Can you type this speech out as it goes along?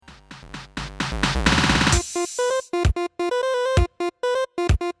Hello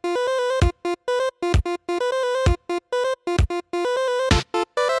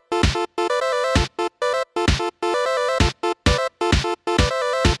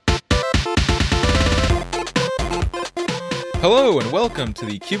and welcome to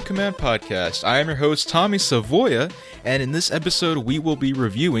the Cube Command Podcast. I am your host, Tommy Savoya, and in this episode we will be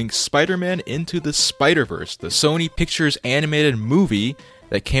reviewing Spider-Man Into the Spider-Verse, the Sony Pictures animated movie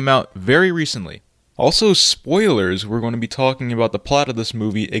that came out very recently. Also, spoilers, we're going to be talking about the plot of this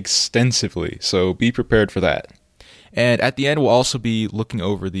movie extensively, so be prepared for that. And at the end we'll also be looking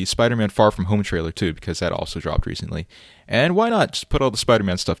over the Spider-Man Far From Home trailer too, because that also dropped recently. And why not just put all the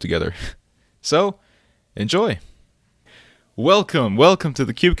Spider-Man stuff together? So, enjoy! Welcome to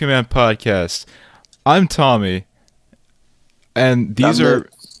the Cube Command Podcast. I'm Tommy, and these are...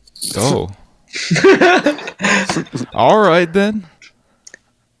 Oh. Alright then.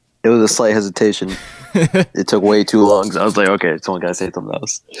 It was a slight hesitation. It took way too long, so I was like, okay, someone gotta say something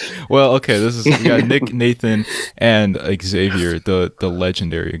else. Well, okay, we got Nick, Nathan, and Xavier, the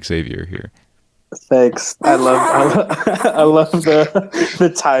legendary Xavier here. Thanks. I love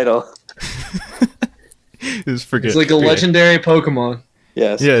the title. It's like a legendary Pokemon.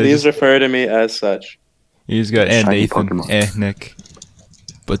 Yes, yeah, please refer to me as such. He's got and Nathan, Pokemon. Nick.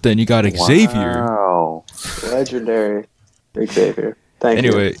 But then you got Xavier. Wow. Legendary Xavier. Thank you.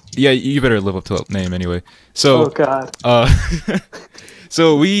 Anyway, yeah, you better live up to that name anyway. So, Oh God.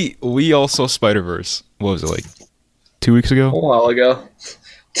 So we all saw Spider-Verse. What was it, like 2 weeks ago? A while ago.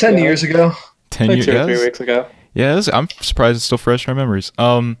 10 years ago. 10 Like years? 2 or 3 weeks ago. Yeah, I'm surprised it's still fresh in our memories.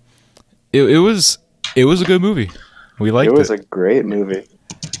 It was a good movie. We liked it. It was a great movie.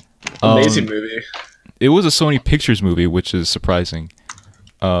 Amazing movie. It was a Sony Pictures movie, which is surprising.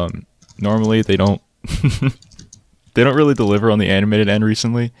 Normally they don't they don't really deliver on the animated end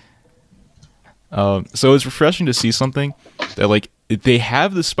recently. So it's refreshing to see something that, like, they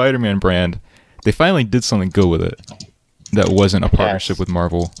have the Spider-Man brand. They finally did something good with it that wasn't a partnership with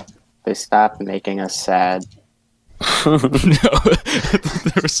Marvel. They stopped making us sad. No,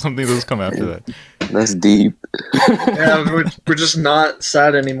 there was something that was come after that. That's deep. Yeah, we're just not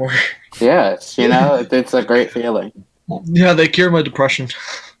sad anymore. Yes, it's a great feeling. Yeah, they cured my depression.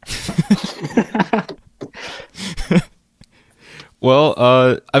 Well,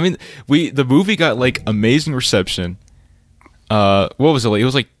 I mean, the movie got, like, amazing reception. What was it like? It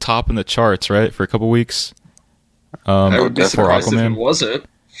was, like, top in the charts, right, for a couple weeks. I would be before surprised if Aquaman. it wasn't.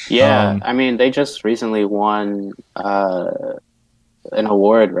 Yeah, I mean, they just recently won an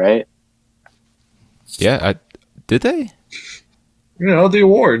award, right? Yeah, did they? You know, the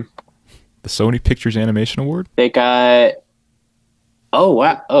award. The Sony Pictures Animation Award? They got... Oh,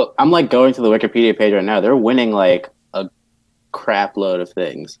 wow. Oh, I'm, like, going to the Wikipedia page right now. They're winning, like, a crap load of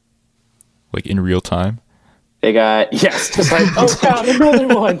things. Like, in real time? They got... Yes, just like, oh, God, another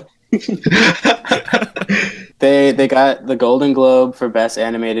one! They got the Golden Globe for Best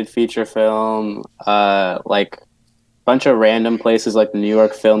Animated Feature Film, like bunch of random places like the New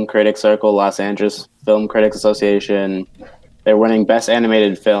York Film Critics Circle, Los Angeles Film Critics Association. They're winning Best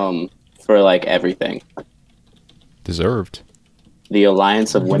Animated Film for, like, everything. Deserved. The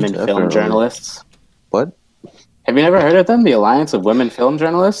Alliance of Women Definitely. Film Journalists. What? Have you never heard of them? The Alliance of Women Film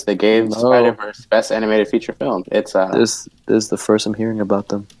Journalists? They gave No. Spider-Verse Best Animated Feature Film. It's This is the first I'm hearing about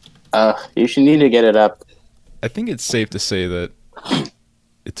them. you should need to get it up. I think it's safe to say that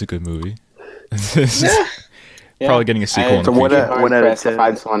it's a good movie. Yeah. Probably getting a sequel in the From what future. I- 1 out of 10. If I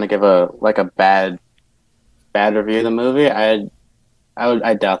just want to give a bad review of the movie, I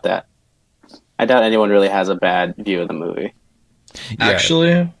doubt that. I doubt anyone really has a bad view of the movie. Yeah.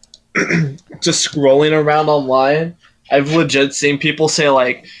 Actually, just scrolling around online, I've legit seen people say,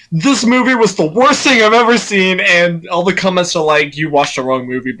 like, this movie was the worst thing I've ever seen, and all the comments are like, you watched the wrong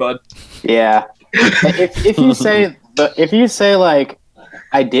movie, bud. Yeah. if you say like,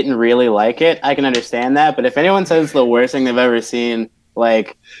 I didn't really like it, I can understand that. But if anyone says it's the worst thing they've ever seen,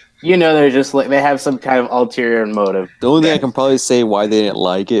 like, they're just like, they have some kind of ulterior motive. The only thing I can probably say why they didn't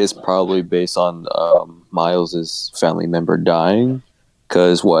like it is probably based on Miles's family member dying.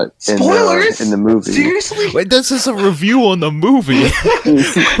 Because Spoilers? in the movie? Seriously? Wait, this is a review on the movie. Of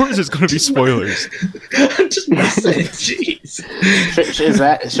course it's going to be spoilers. I'm just messing. Jeez.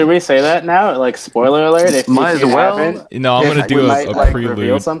 Should we say that now? Like, spoiler alert? If Might you as well. haven't, No, I'm going to do might, a like, reveal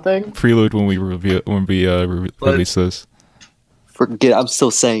prelude. something. Prelude when we release this. Forget. I'm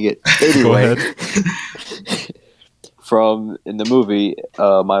still saying it Go anyway. ahead. In the movie,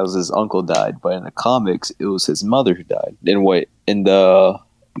 Miles's uncle died, but in the comics, it was his mother who died. In the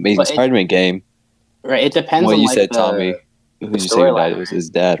Amazing But Spider-Man game, Right, it depends what on you like said, the, Tommy. who did you say who died? Storyline. It was his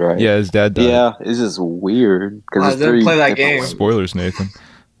dad, right? Yeah, his dad died. Yeah, it's just weird because I it's didn't three play that different game. ways. Spoilers, Nathan.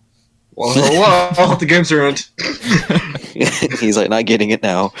 Well, the game's ruined. He's like not getting it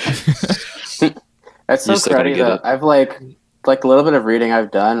now. That's so You're still gonna cruddy get though. it. I've like a little bit of reading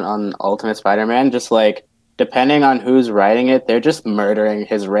I've done on Ultimate Spider-Man. Just like depending on who's writing it, they're just murdering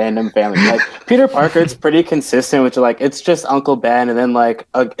his random family. Like Peter Parker, it's pretty consistent, which like it's just Uncle Ben and then like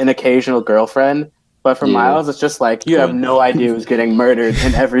an occasional girlfriend. But for Yeah. Miles, it's just like you have no idea who's getting murdered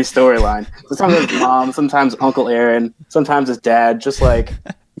in every storyline. Sometimes it's mom, sometimes Uncle Aaron, sometimes it's dad. Just like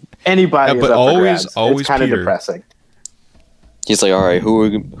anybody. Yeah, is but up for always- grabs. always it's kind of Peter. depressing, He's like, all right, who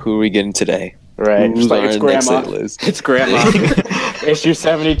are we getting today? right? Who's Just like on it's our next grandma. hit list? It's grandma. Issue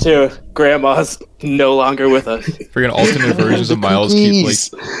 72. Grandma's no longer with us. Freaking alternate versions of Miles keep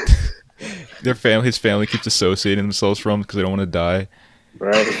like his family keeps associating themselves from because they don't want to die.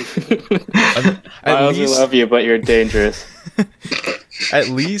 Right. At Miles, we least, love you, but you're dangerous. at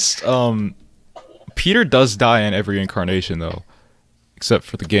least, Peter does die in every incarnation though, except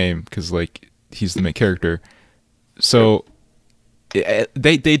for the game because like he's the main character. So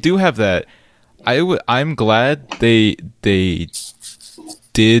they do have that. I'm glad they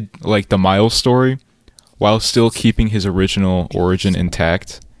did like the Miles story while still keeping his original origin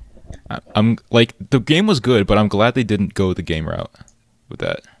intact. I'm like the game was good, but I'm glad they didn't go the game route with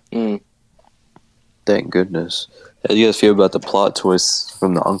that. Mm. Thank goodness. How do you guys feel about the plot twist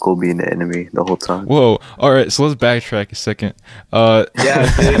from the uncle being the enemy the whole time? Whoa! All right, so let's backtrack a second.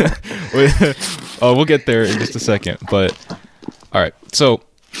 Yeah, We'll get there in just a second. But all right, so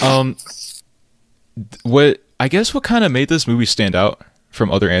what kind of made this movie stand out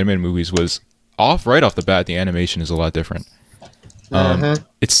from other animated movies was right off the bat, the animation is a lot different.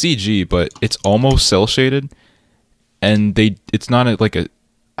 It's CG, but it's almost cell shaded, and it's not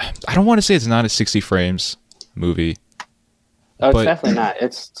I don't want to say it's not a 60 frames movie. Oh, it's But- definitely not.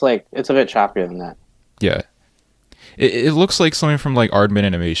 It's like it's a bit choppier than that. Yeah, it looks like something from like Aardman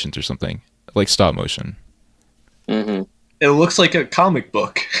Animations or something, like stop motion. Hmm it looks like a comic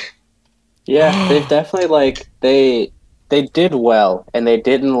book. Yeah, they've definitely like they did well, and they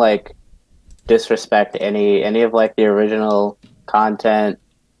didn't like disrespect any of like the original content.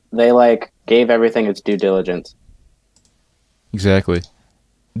 They like gave everything its due diligence. Exactly.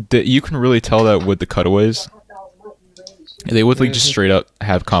 You can really tell that with the cutaways. They would like just straight up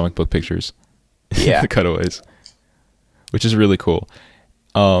have comic book pictures. Yeah. The cutaways, which is really cool.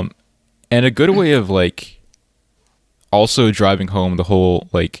 And a good way of like also driving home the whole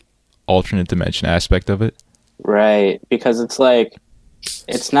like alternate dimension aspect of it. Right, because it's like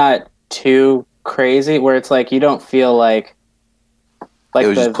it's not too crazy where it's like you don't feel like It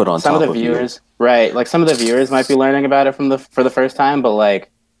was just put on some top of the of you. viewers, right? Like some of the viewers might be learning about it for the first time, but like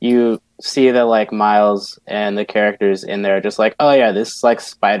you see that like Miles and the characters in there are just like, oh yeah, this is like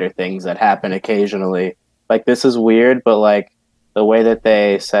spider things that happen occasionally. Like this is weird, but like the way that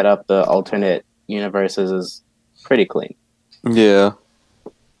they set up the alternate universes is pretty clean. Yeah.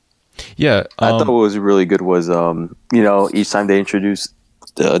 Yeah, I thought what was really good was, each time they introduced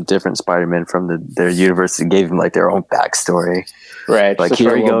a different Spider-Man from their universe, it gave them like their own backstory. Right. Like, just a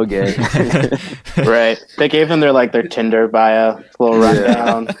here we short go little- again. Right. They gave them their Tinder bio, little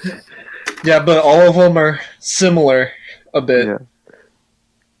rundown. Yeah, but all of them are similar a bit.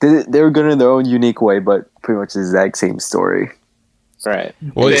 Yeah. They were good in their own unique way, but pretty much the exact same story. Right.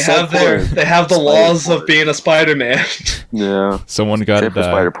 well, They except have for they have the Spider-Port. laws of being a Spider-Man. Yeah. someone got Except to for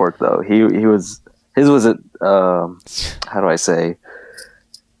die. Spider-Port, though. His was how do I say?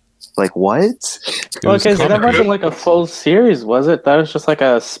 Like, what? It Well, was because that comic- wasn't like a full series, was it? That was just like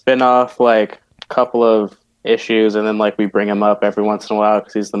a spin-off, like couple of issues, and then like we bring him up every once in a while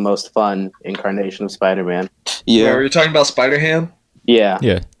because he's the most fun incarnation of Spider-Man. Where Yeah. you're talking about Spider-Ham? Yeah.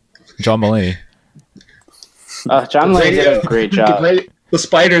 Yeah, John Mulaney. John Lane did a great job. The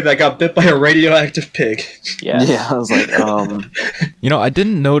spider that got bit by a radioactive pig. Yeah. Yeah, I was like, I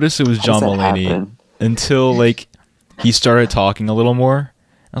didn't notice it was how does John that Mulaney happen? until like he started talking a little more.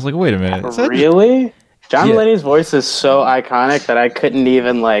 I was like, wait a minute. is that- Really? John Yeah. Mulaney's voice is so iconic that I couldn't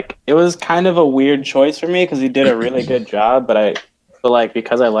even like. It was kind of a weird choice for me because he did a really good job, but I feel like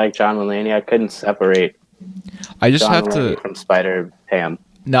because I like John Mulaney, I couldn't separate I just John have Mulaney to. from Spider-Ham.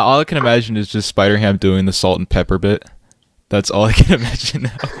 Now all I can imagine is just Spider-Ham doing the salt and pepper bit. That's all I can imagine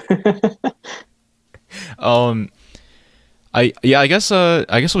now. I guess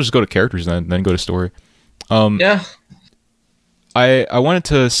we'll just go to characters then go to story. Yeah. I wanted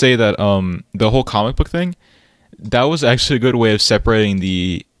to say that the whole comic book thing, that was actually a good way of separating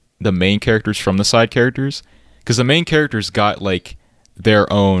the main characters from the side characters, because the main characters got like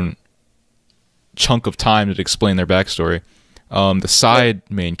their own chunk of time to explain their backstory. The side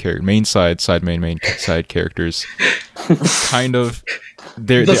main character, main side side characters, kind of.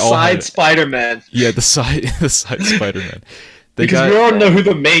 They all side had, Spider-Man. yeah, the side Spider-Man. Because we already know who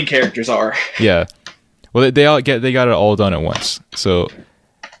the main characters are. Yeah, well, they got it all done at once, so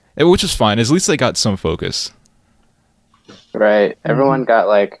which is fine. At least they got some focus. Right. Everyone got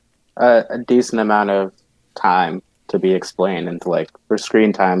like a decent amount of time to be explained and to like for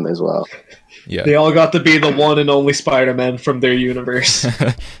screen time as well. Yeah, They all got to be the one and only Spider-Man from their universe.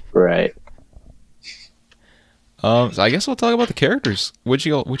 Right. So I guess we'll talk about the characters. What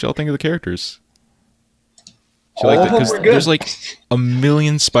y'all think of the characters? All of them were good. There's like a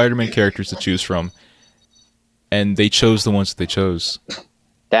million Spider-Man characters to choose from, and they chose the ones that they chose.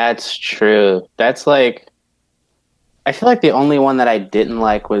 That's true. That's like I feel like the only one that I didn't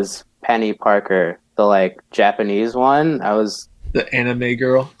like was Penny Parker, the like Japanese one. The anime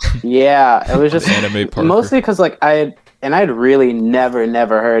girl. Yeah, it was just Anime Parker. mostly because like I'd really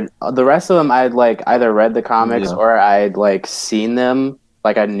never heard the rest of them. I'd like either read the comics or I'd like seen them,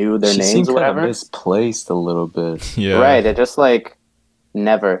 like I knew their She names seemed or kind of whatever. misplaced a little bit. Yeah, Right, it just like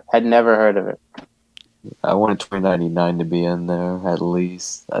had never heard of it. I wanted 2099 to be in there at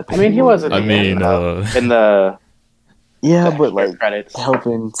least. I mean, he wasn't. I mean, in the yeah, but like credits.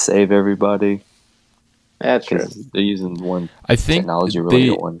 helping save everybody. That's true. 'Cause they're using one I think technology really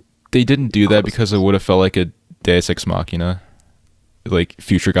good one. they didn't do that because it would have felt like a Deus Ex Machina. Like,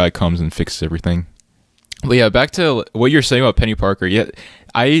 future guy comes and fixes everything. But yeah, back to what you're saying about Penny Parker. Yeah,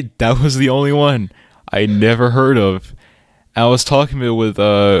 that was the only one I never heard of. I was talking with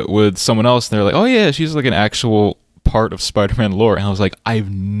someone else, and they're like, "Oh yeah, she's like an actual part of Spider-Man lore." And I was like, "I've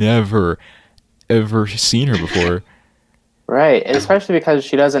never ever seen her before." Right, and especially because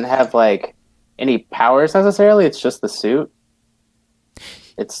she doesn't have like any powers necessarily. It's just the suit.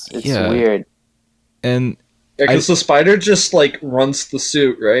 It's Yeah. weird. And Yeah, because the spider just like runs the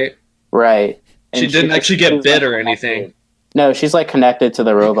suit, right? Right. She And didn't actually get she's, bit like, or anything. connected. No, she's like connected to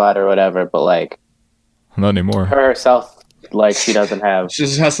the robot or whatever, but like not anymore. her herself, like she doesn't have. She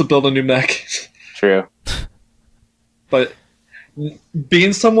just has to build a new mech. True. But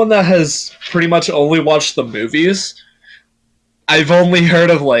being someone that has pretty much only watched the movies, I've only heard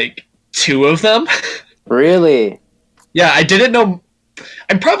of like 2 of them. Really? Yeah, I didn't know.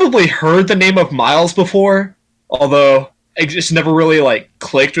 I probably heard the name of Miles before, although it just never really like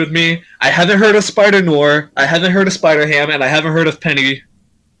clicked with me. I haven't heard of Spider Noir. I haven't heard of Spider Ham, and I haven't heard of Penny.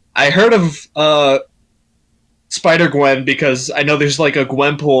 I heard of Spider Gwen because I know there's like a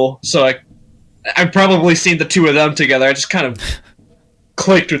Gwenpool, so I've probably seen the 2 of them together. I just kind of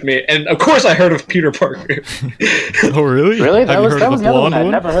clicked with me, and of course I heard of Peter Parker. Oh really? Really? Have That you was heard that of was the the other one blonde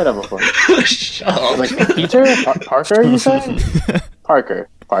I'd never heard of before. Shut up. Like Peter Parker? Are you saying Parker?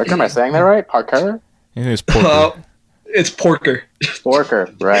 Parker? Am I saying that right? Parker? I think it's Porker. It's Porker.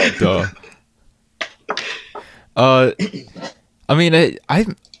 Porker. Right. Duh. I mean,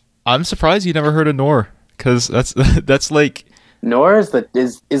 I'm surprised you never heard of Nor, because that's like Nor is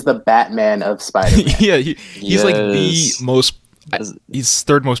the Batman of Spider-Man. yeah, he's like the Yes. most. He's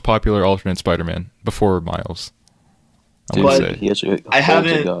third most popular alternate Spider-Man before Miles. I Dude, would But say. he actually I holds a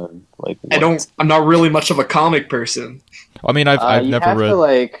haven't- gun. Like, I'm not really much of a comic person. I mean, I've you never have read. to,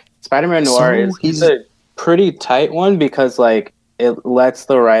 like, Spider-Man Noir So is he's- a pretty tight one because like it lets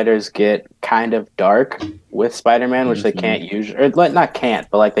the writers get kind of dark with Spider-Man, which they can't usually, or like not can't,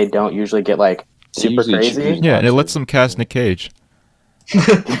 but like they don't usually get like They super usually crazy. choose- Yeah, and it lets them cast Nick Cage.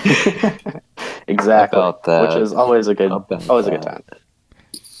 Exactly, About that. which is always a good About good that. time.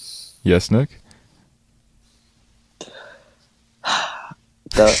 Yes, Nick.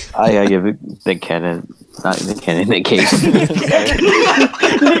 I give it Nick Cannon, not Nick Cannon, Nick Cage.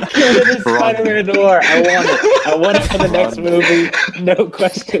 Spider-Man Noir. I want it for the next movie. No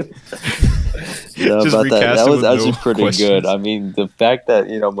question. No, Just about that. recast That it was with actually no pretty questions. good. I mean, the fact that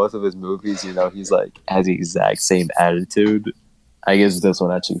most of his movies, he's like has the exact same attitude. I guess this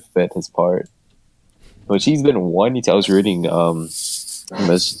one actually fit his part. Which he's been wanting to. I was reading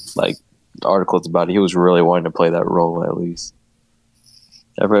like articles about it. He was really wanting to play that role at least.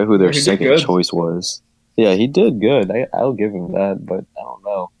 I forgot who their He did second good. choice was. Yeah, he did good. I'll give him that, but I don't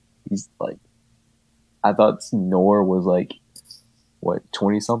know. He's like, I thought Nor was like, what,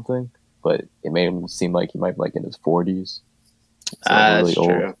 20 something? But it made him seem like he might be like in his 40s. That's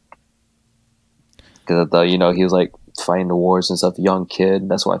true. Because I thought, he was like fighting the wars and stuff, young kid.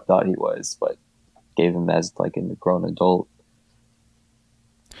 That's what I thought he was, but gave him as like a grown adult.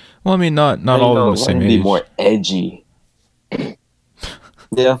 Well, I mean, not all of them the same Be age. more edgy.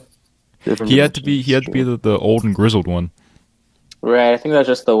 Yeah. He had to be the old and grizzled one. Right. I think that's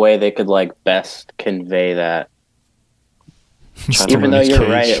just the way they could like best convey that. Even though Nicolas you're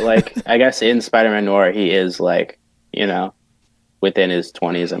Cage. right, like I guess in Spider-Man Noir he is like, you know, within his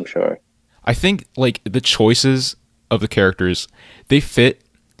 20s, I'm sure. I think like the choices of the characters, they fit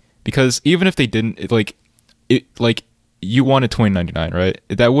because even if they didn't like you wanted 2099, right?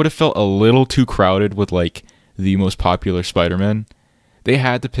 That would have felt a little too crowded with like the most popular Spider-Man. They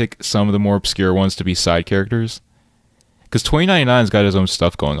had to pick some of the more obscure ones to be side characters because 2099's got his own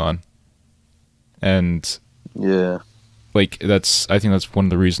stuff going on. And Yeah. like I think that's one of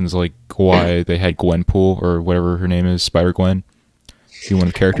the reasons like why they had Gwenpool or whatever her name is, Spider-Gwen. Be one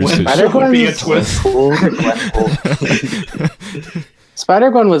of the characters. Gwen- to- Spider-Gwen would be a was- twist.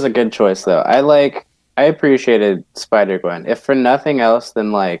 Spider-Gwen was a good choice though. I appreciated Spider-Gwen. If for nothing else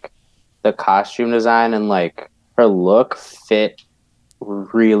than like the costume design and like her look fit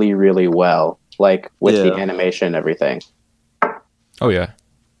really, really well. Like with the Yeah. animation and everything. Oh yeah.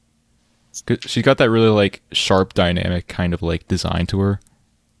 She's got that really like sharp, dynamic kind of like design to her.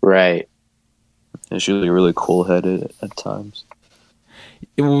 Right. And she's really cool headed at times.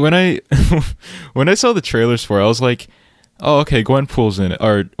 When I when I saw the trailers for it, I was like, "Oh, okay, Gwenpool's in it,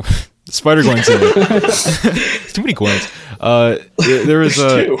 or Spider Gwen's in it." It's too many Gwens. There was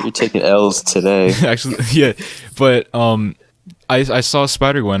Two. You're taking L's today. actually, yeah, but I saw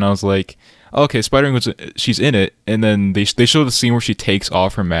Spider Gwen. I was like, "Okay, Spider Gwen's she's in it," and then they show the scene where she takes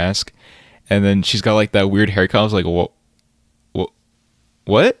off her mask, and then she's got like that weird haircut. I was like,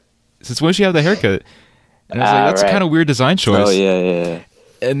 what? Since when does she have the haircut? And I was like, that's a right. kind of weird design choice. Oh yeah.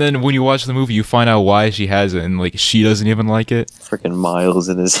 And then when you watch the movie, you find out why she has it, and like she doesn't even like it. Freaking Miles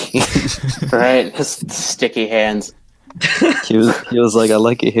in his hand. Right. His sticky hands. he was like, I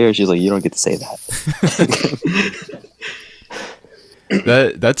like your hair. She's like, you don't get to say that.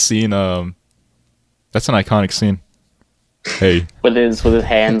 That scene, that's an iconic scene. Hey, With his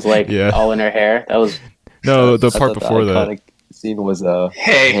hands like Yeah. all in her hair. That was no, the I part thought before the that. iconic scene was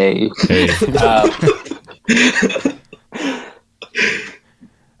Hey. hey. Hey,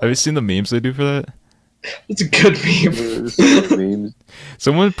 have you seen the memes they do for that? It's a good meme. Memes.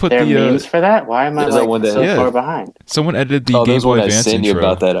 Someone put there are the memes for that? Why am I There's that like one that- so Yeah. far behind? someone edited the Oh, Game there's Boy one I Advance sent you intro.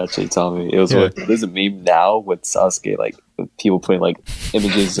 about that actually, Tommy. It was Yeah. like there's a meme now with Sasuke, like with people putting like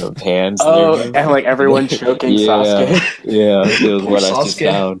images of hands. Oh, near him. and like everyone choking Yeah. Sasuke. Yeah, it was Poor what I just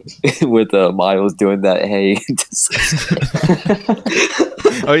Sasuke. found with Miles doing that. Hey, to Sasuke.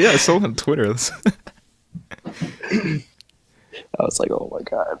 Oh yeah, I saw it on Twitter. I was like, oh my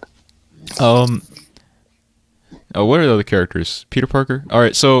god. Oh, what are the other characters? Peter Parker. All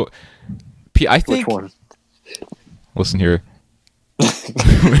right, so I think. Which one? Listen here.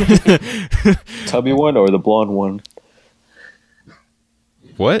 Tubby one or the blonde one?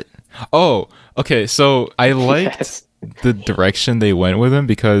 What? Oh, okay. So I liked Yes. the direction they went with him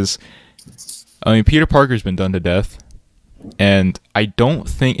because, I mean, Peter Parker's been done to death, and I don't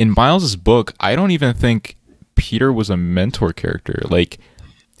think in Miles's book, I don't even think Peter was a mentor character. Like,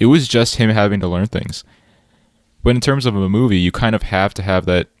 it was just him having to learn things. But in terms of a movie, you kind of have to have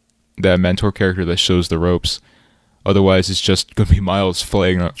that mentor character that shows the ropes. Otherwise, it's just gonna be Miles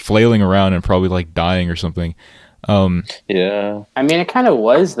flailing around and probably like dying or something. Yeah. I mean, it kind of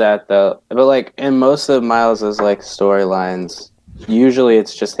was that though. But like in most of Miles's like storylines, usually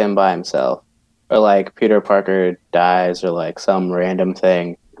it's just him by himself, or like Peter Parker dies, or like some random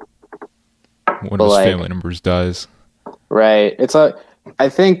thing. One But, of his like- family members dies. Right. It's a. I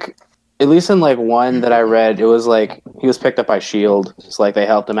think at least in like one that I read, it was like he was picked up by Shield. It's like they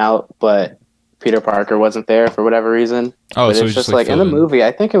helped him out, but Peter Parker wasn't there for whatever reason. Oh, But so it's he's just like in the filled movie,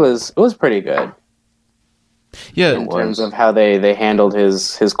 I think it was pretty good Yeah, in terms of how they handled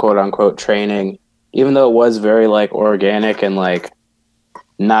his quote unquote training, even though it was very like organic and like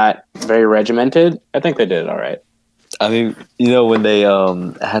not very regimented. I think they did it all right. I mean, when they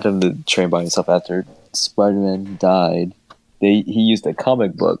had him to train by himself after Spider-Man died, he used a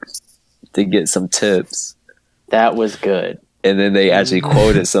comic book to get some tips, That was good. and then they actually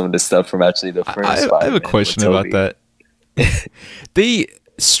quoted some of the stuff from actually the first I Spider-Man. have a with question about Tobey. that. They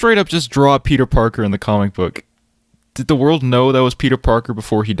straight up just draw Peter Parker in the comic book. Did the world know that was Peter Parker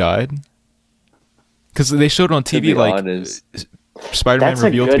before he died? Because they showed on To TV be like honest, Spider-Man That's a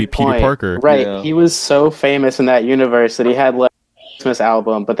revealed to good be Peter point. Parker. Right. Yeah. He was so famous in that universe that he had like a Christmas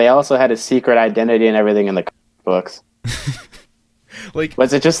album, but they also had his secret identity and everything in the comic books. Like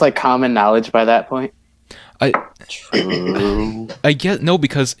Was it just like common knowledge by that point? true. I get no,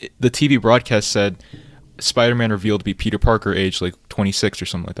 because the TV broadcast said Spider-Man revealed to be Peter Parker, age like 26 or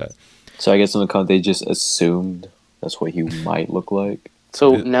something like that. So I guess in the con they just assumed that's what he might look like.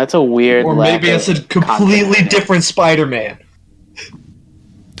 So that's a weird. Or lack maybe it's of a completely context. different Spider-Man.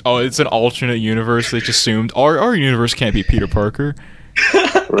 Oh, it's an alternate universe. They just assumed our universe can't be Peter Parker.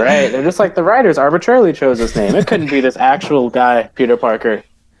 Right. They're just like the writers arbitrarily chose this name. It couldn't be this actual guy, Peter Parker.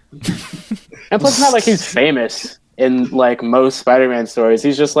 And plus, it's not like he's famous in like most Spider-Man stories.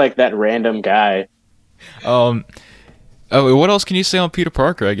 He's just like that random guy. Oh, what else can you say on Peter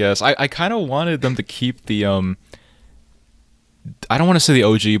Parker? I guess I kind of wanted them to keep the I don't want to say the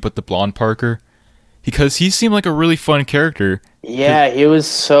OG, but the blonde Parker, because he seemed like a really fun character. Yeah, he was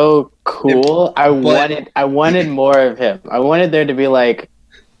so cool. I wanted more of him. I wanted there to be like,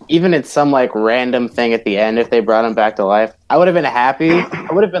 even in some like random thing at the end, if they brought him back to life, I would have been happy. I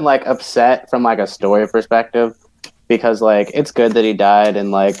would have been like upset from like a story perspective, because like it's good that he died and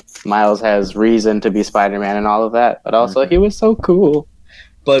like Miles has reason to be Spider-Man and all of that, but also he was so cool.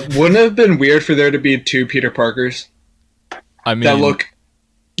 But wouldn't it have been weird for there to be two Peter Parkers I mean, that look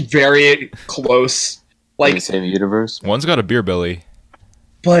very close? In the Like, same universe. one's got a beer belly.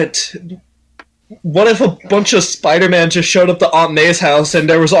 but what if a bunch of Spider-Man just showed up to Aunt May's house and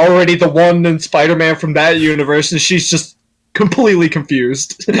there was already the one in Spider-Man from that universe and she's just completely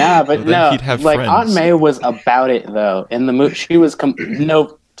confused? Nah, but Well, then no, he'd have like friends. Aunt May was about it though. In the movie, she was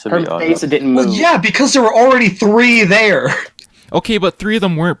no, To her be honest. face didn't move. Well, yeah, because there were already three there. Okay, but 3 of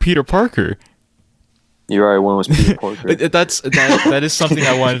them weren't Peter Parker. You're right. One was Peter Parker. That is something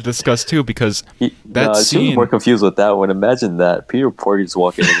I wanted to discuss too, because that I was scene- more confused with that one. Imagine that Peter Parker's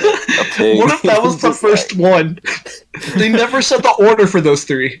walking in a pig. What if that was the Just first like- one? They never set the order for those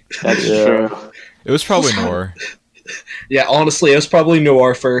three. That's Yeah. true. it was probably Noir. Yeah, honestly, it was probably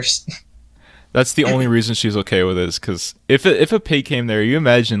Noir first. That's the only reason she's okay with this, because if a pig came there, you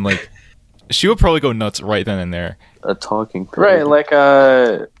imagine like she would probably go nuts right then and there. A talking pig. Right, like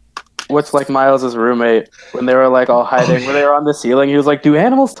what's like Miles' roommate when they were like all hiding, when they were on the ceiling. He was like, "Do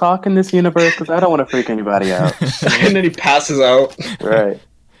animals talk in this universe? Because I don't want to freak anybody out." And then he passes out. Right.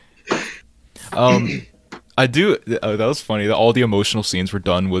 I do. That was funny. That all the emotional scenes were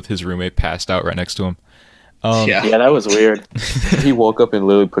done with his roommate passed out right next to him. Yeah. Yeah, that was weird. He woke up and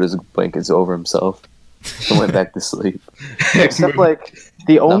literally put his blankets over himself and went back to sleep. Except like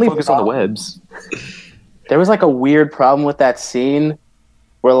the only Not focus on the problem- webs. there was like a weird problem with that scene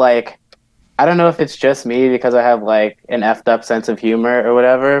where like I don't know if it's just me because I have like an effed up sense of humor or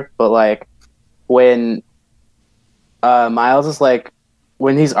whatever, but like when Miles is like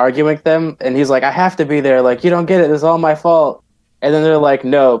when he's arguing with them and he's like, "I have to be there, like you don't get it, it's all my fault." And then they're like,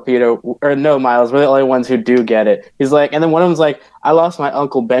 "No, Peter, or no, Miles, we're the only ones who do get it." He's like, and then one of them's like, "I lost my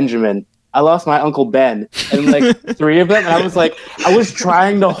Uncle Benjamin. I lost my Uncle Ben." And like 3 of them, and I was like, I was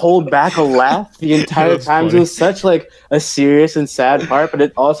trying to hold back a laugh the entire That's time. funny. It was such like a serious and sad part, but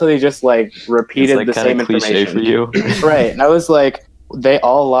it also they just like repeated It's like the kind same of cliche information for you. right? And I was like, they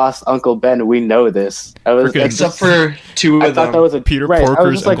all lost Uncle Ben. We know this. I was Freaking- Except for two I of thought them. that was a Peter right. I was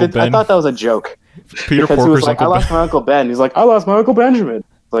Porker's just like, Uncle I Ben. thought that was a joke Peter because he was Porker's like, "I Uncle lost Ben. my Uncle Ben." He's like, "I lost my Uncle Benjamin."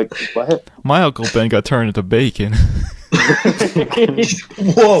 Like what? My Uncle Ben got turned into bacon.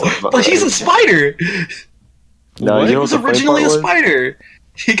 Whoa, but he's a spider. No, What? you He know was what the funny originally a part was? spider.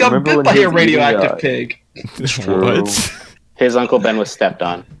 He got Remember bit when by he a was eating, radioactive pig. True. What? His Uncle Ben was stepped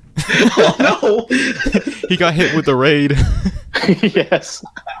on. Oh no! He got hit with the raid. Yes.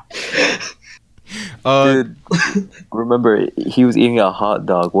 Dude, remember, he was eating a hot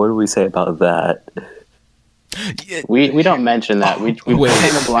dog. What did we say about that? We don't mention that. We Wait.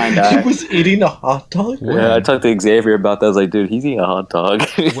 turn a blind He eye. was eating a hot dog. When? Yeah, I talked to Xavier about that. I was like, dude, he's eating a hot dog.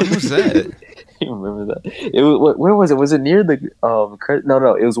 When was that? You remember that? It was, when was it? Was it near the credit?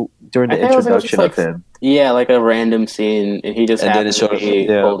 No, it was during the I think it was introduction just, of like, him. Yeah, like a random scene, and he just And then happened it showed to be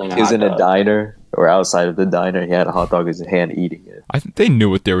yeah, holding a he was hot in a dog. diner or outside of the diner. He had a hot dog in his hand eating it. I think they knew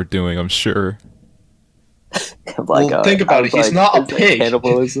what they were doing. I'm sure. I'm like, Well, think about I it, was he's like, not a is that pig.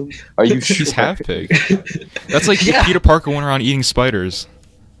 Cannibalism? Are you sure? He's half pig. That's like Yeah. Peter Parker went around eating spiders.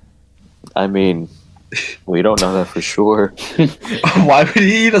 I mean, we don't know that for sure. Why would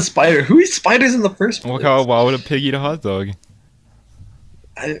he eat a spider? Who eats spiders in the first place? Why would a pig eat a hot dog?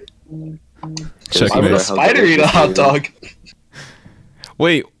 Why Checkmate. would a spider eat a hot dog?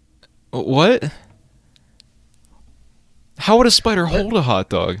 Wait, what? How would a spider hold a hot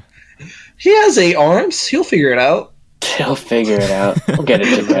dog? He has 8 arms. He'll figure it out. He'll figure it out. We'll get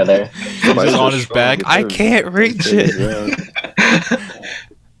it together. He's just on his back. I can't reach it.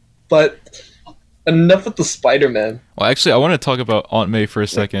 But enough with the Spider-Man. Well, actually, I want to talk about Aunt May for a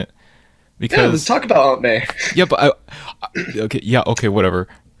second Yeah, let's because talk about Aunt May. okay, whatever.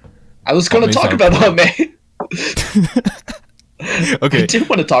 I was going Aunt to May's talk not about Aunt May. I Okay, did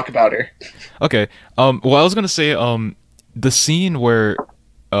want to talk about her. okay. Well, I was gonna say, the scene where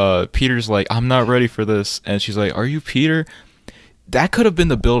Peter's like, "I'm not ready for this," and she's like, "Are you Peter?" that could have been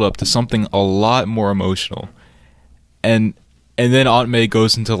the build up to something a lot more emotional. And then Aunt May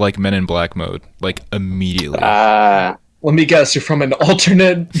goes into like Men in Black mode, like immediately. Ah, Let me guess, you're from an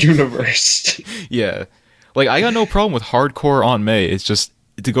alternate universe. Yeah. Like, I got no problem with hardcore Aunt May. It's just,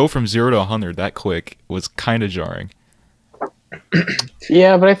 to go from 0 to 100 that quick was kind of jarring.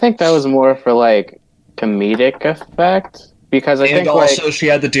 yeah, but I think that was more for like comedic effect because I And think also, she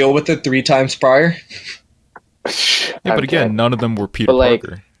had to deal with it 3 times prior. Yeah, but again, Okay. none of them were Peter But, like,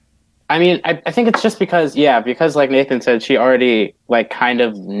 Parker. I mean, I think it's just because like Nathan said, she already like kind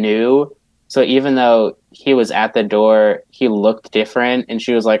of knew. So even though he was at the door, he looked different, and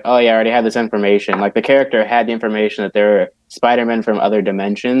she was like, "Oh yeah, I already had this information." Like the character had the information that there were Spider-Men from other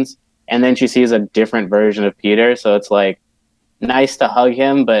dimensions, and then she sees a different version of Peter. So it's like nice to hug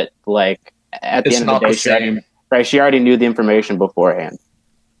him, but like at the It's end not of the the day, same. she already knew the information beforehand.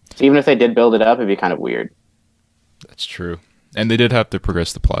 So even if they did build it up, it'd be kind of weird, That's true. And they did have to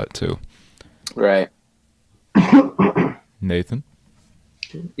progress the plot, too. right? Nathan,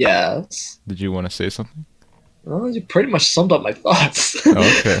 Yes. did you want to say something? Well, you pretty much summed up my thoughts.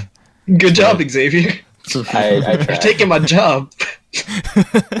 Oh, okay. Good job, Xavier. I You're tried. taking my job.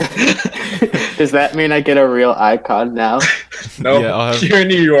 Does that mean I get a real icon now? No, Yeah, I'll have- you're in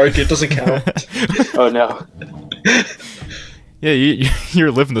New York. It doesn't count. Oh no. Yeah,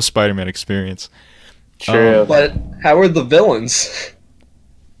 you're living the Spider-Man experience. True. But how are the villains?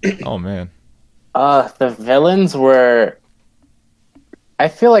 Oh, man. The villains were. I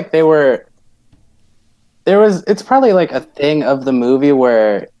feel like they were. It's probably like a thing of the movie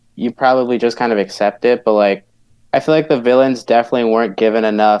where you probably just kind of accept it, but like, I feel like the villains definitely weren't given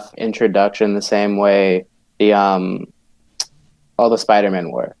enough introduction the same way all the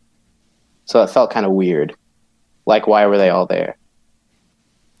Spider-Men were. So it felt kind of weird. Like, why were they all there?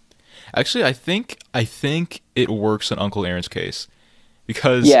 Actually, I think it works in Uncle Aaron's case.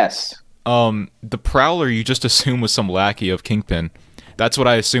 Because Yes. the Prowler you just assume was some lackey of Kingpin. That's what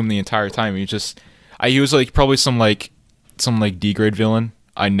I assumed the entire time. He was like probably some D-grade villain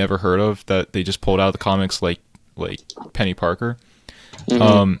I never heard of that they just pulled out of the comics like Penny Parker.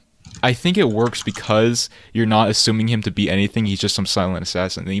 Mhm. I think it works because you're not assuming him to be anything. He's just some silent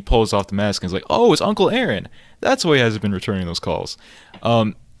assassin. Then he pulls off the mask and is like, "Oh, it's Uncle Aaron." That's why he hasn't been returning those calls.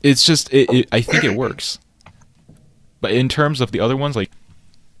 It's just I think it works. But in terms of the other ones, like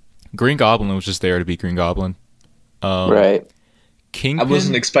Green Goblin was just there to be Green Goblin. Right. Kingpin. I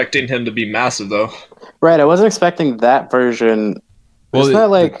wasn't expecting him to be massive, though. Right. I wasn't expecting that version. Well, Isn't that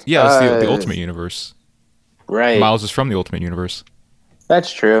like it's the Ultimate Universe. right? Miles is from the Ultimate Universe.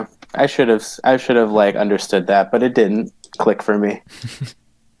 That's true. I should have like understood that, but it didn't click for me.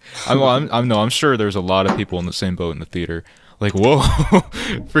 I'm sure there's a lot of people in the same boat in the theater. Like, whoa,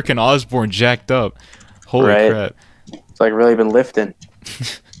 freaking Osborn jacked up. Holy Right. crap. It's like really been lifting.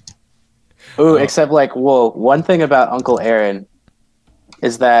 Ooh, except like, whoa, one thing about Uncle Aaron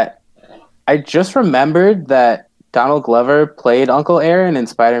is that I just remembered that Donald Glover played Uncle Aaron in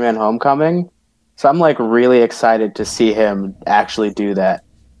Spider-Man Homecoming. So I'm like really excited to see him actually do that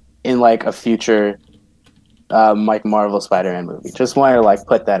in like a future like Marvel Spider-Man movie. Just wanted to like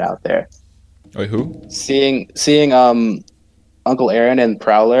put that out there. Wait, who? Seeing Uncle Aaron and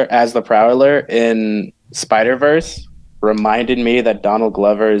Prowler as the Prowler in Spider-Verse reminded me that Donald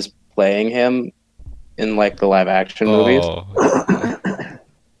Glover is playing him in like the live action movies. Oh,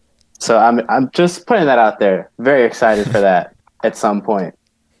 So I'm just putting that out there. Very excited for that at some point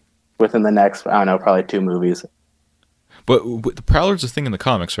within the next, I don't know, probably 2 movies. but the Prowler's a thing in the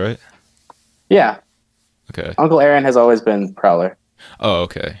comics, right? Yeah, Okay. Uncle Aaron has always been Prowler. Oh,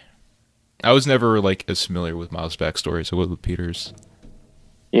 okay. I was never like as familiar with Miles' backstory, so what with Peter's?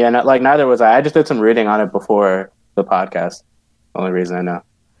 Yeah, like neither was I. I just did some reading on it before the podcast. Only reason I know.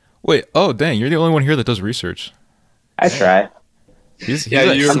 Wait, oh dang, you're the only one here that does research. I try. He's Yeah,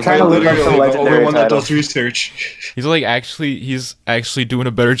 like, you're I'm trying to live up to literally the only legendary one that title. does research. he's actually doing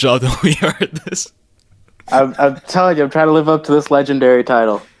a better job than we are at this. I'm telling you, I'm trying to live up to this legendary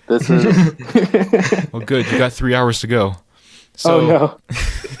title. This is. Well, good. You got 3 hours to go. So,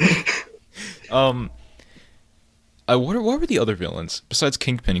 Oh no. what were the other villains besides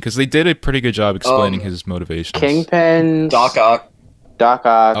Kingpin? Because they did a pretty good job explaining his motivations. Kingpin. Doc Ock. Doc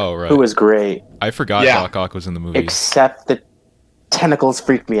Ock. Oh, right. Who was great. I forgot Yeah. Doc Ock was in the movie. Except the tentacles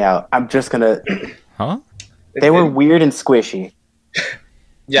freaked me out. I'm just gonna. Huh? They were weird and squishy.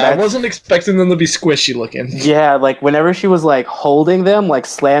 Yeah, I that's- wasn't expecting them to be squishy looking. Yeah, like whenever she was like holding them, like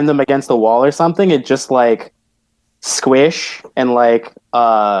slam them against the wall or something, it just like squish and like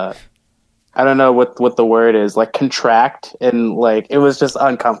I don't know what the word is, like contract, and like it was just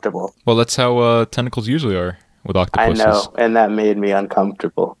uncomfortable. Well, that's how tentacles usually are. with I octopuses. know, and that made me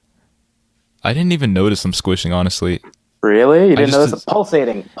uncomfortable. I didn't even notice them squishing, honestly. Really? You didn't just notice as- it?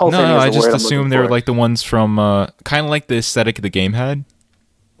 Pulsating. No, Pulsating no, is I the just word I'm assumed looking they were for. like the ones from kind of like the aesthetic the game had.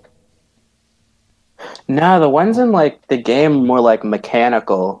 No, the ones in like the game more like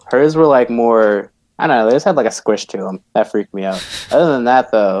mechanical. Hers were like more. I don't know. They just had like a squish to them. That freaked me out. Other than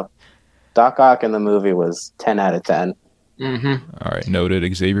that, though, Doc Ock in the movie was 10 out of 10. Mm-hmm. All right,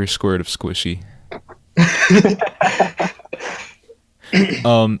 noted. Xavier squared of squishy.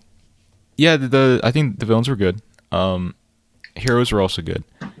 Yeah, I think the villains were good. Heroes were also good.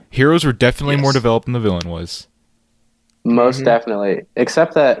 Heroes were definitely more developed than the villain was. Most definitely.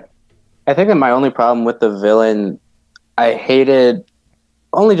 Except that I think that my only problem with the villain, I hated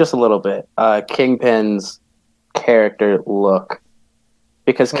only just a little bit, Kingpin's character look.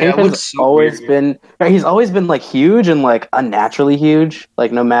 Because Oh, yeah, it Kingpin's looks so always weird. he's always been like huge and like unnaturally huge,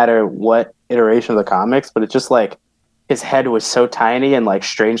 like no matter what iteration of the comics, but it's just like his head was so tiny and like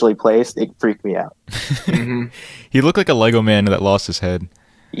strangely placed, it freaked me out. Mm-hmm. He looked like a Lego man that lost his head.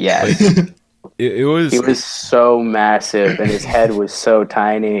 Yes. It was. He was so massive and his head was so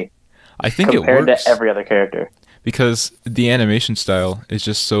tiny I think it compared works to every other character. because the animation style is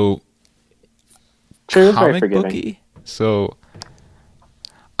just so True, it's very comic forgiving. booky. So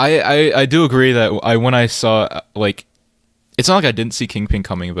I do agree that when I saw like, it's not like I didn't see Kingpin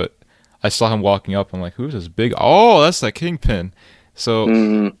coming, but I saw him walking up. I'm like, who's this big? Oh, that's that Kingpin. So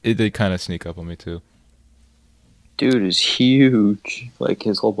Mhm. it did kind of sneak up on me too. Dude is huge. Like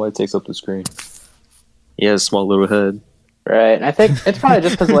his whole body takes up the screen. He has a small little head. Right. And I think it's probably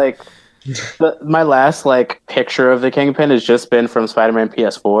just because like my last like picture of the Kingpin has just been from Spider-Man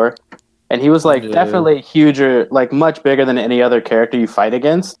PS4, and he was like Yeah. definitely huger, like much bigger than any other character you fight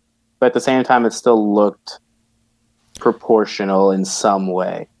against. But at the same time, it still looked proportional in some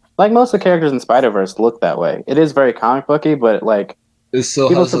way. Like most of the characters in Spider-Verse look that way. It is very comic booky, but like It still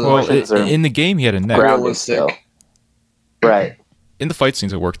People has a support- Well, Proportions are in the game he had a neck. grounded realistic. still. Right. In the fight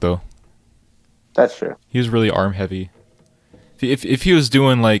scenes it worked though. That's true. He was really arm heavy. If he was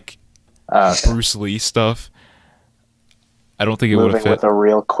doing like Okay. Bruce Lee stuff, I don't think it would have Moving fit. with a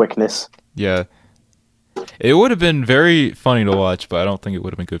real quickness. Yeah. It would have been very funny to watch, but I don't think it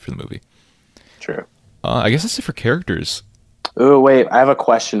would have been good for the movie. True. I guess that's it for characters. Ooh, wait. I have a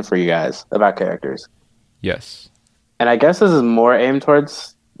question for you guys about characters. Yes. And I guess this is more aimed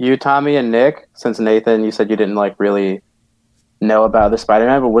towards you, Tommy, and Nick, since Nathan, you said you didn't like really know about the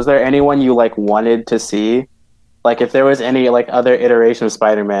Spider-Man, but was there anyone you like wanted to see? Like if there was any like other iteration of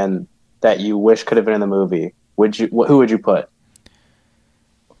Spider-Man that you wish could have been in the movie, who would you put?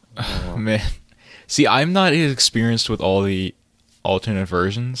 Oh, man. See, I'm not as experienced with all the alternate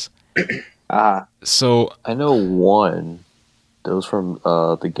versions. So, I know one. That was from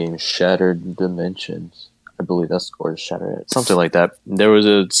the game Shattered Dimensions. I believe that's or Shattered something like that. There was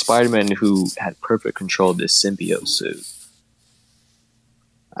a Spider-Man who had perfect control of this symbiote suit.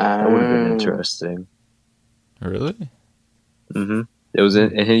 That would have been interesting. really? Mm-hmm. It was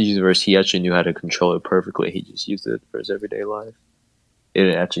in his universe. He actually knew how to control it perfectly. He just used it for his everyday life. It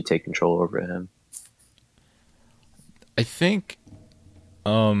didn't actually take control over him. I think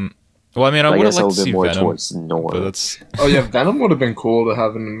well, I mean, I I would have guess a liked to little see bit more Venom, towards Norm. but that's Oh yeah, Venom would have been cool to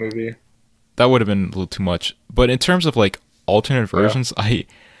have in the movie. that would have been a little too much. But in terms of like alternate versions, I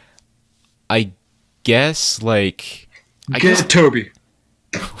guess like Get Toby.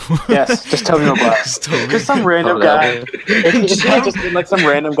 Yes, just Tobey Maguire. Just some random guy. If had just been like some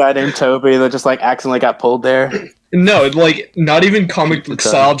random guy named Toby that just like accidentally got pulled there. No, like not even comic book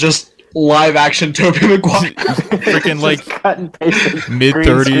style, just live action Toby Maguire. Freaking, Just like, cut and pasted,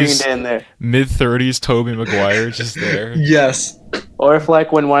 mid-30s. green screened in there. mid-30s Tobey Maguire just there. Yes. Or if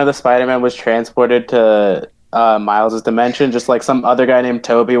like when one of the Spider-Man was transported to Miles' dimension, just like some other guy named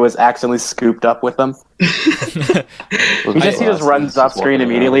Toby was accidentally scooped up with them. He just runs off screen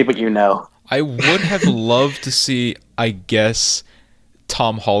immediately, but you know. I would have loved to see, I guess,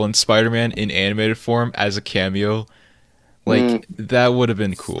 Tom Holland's Spider-Man in animated form as a cameo. Like, that would have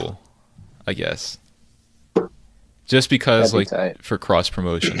been cool, I guess. Just because, That'd be like, tight. for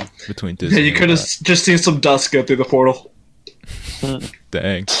cross-promotion between Yeah, Disney you and could have that. just seen some dust go through the portal.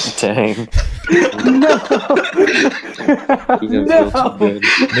 Dang. Dang. No,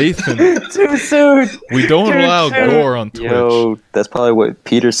 Nathan, too soon. we don't Dude, allow dude. gore on Twitch. Yo, that's probably what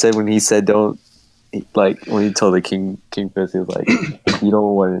Peter said when he said don't. Like when he told the Kingpin, he was like, "You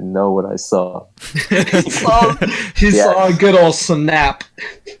don't want to know what I saw." He Yeah. saw a good old snap.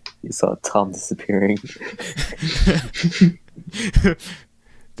 He saw Tom disappearing.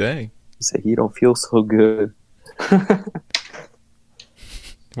 Dang. He said, "He don't feel so good."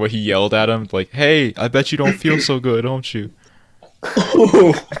 What he yelled at him, like, "Hey, I bet you don't feel so good, don't you?"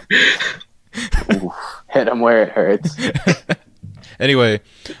 Ooh. Hit him where it hurts. Anyway,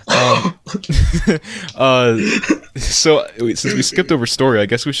 so since we skipped over story, I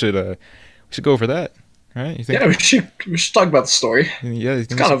guess we should go over that, right? You think? Yeah, we should talk about the story. Yeah, you It's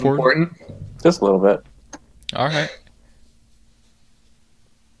think kind it's of important. Just a little bit. All right.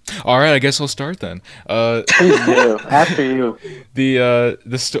 All right, I guess I'll start then. Please do. After you.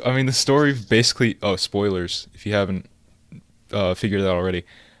 The story basically. Oh, spoilers! If you haven't figured it out already,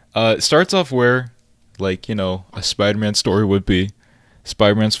 it starts off where, like, a Spider-Man story would be.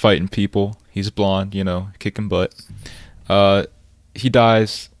 Spider-Man's fighting people. He's blonde, kicking butt. He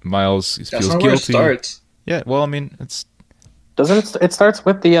dies. Miles That's feels not guilty. where it starts. Yeah, well, I mean, it's Doesn't it starts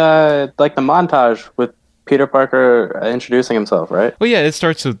with the the montage with Peter Parker introducing himself, right? well, yeah. It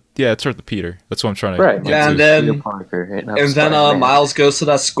starts with Peter. That's what I'm trying to. Right. get Yeah, to. and then Peter Parker hitting up And then Spider-Man. Miles goes to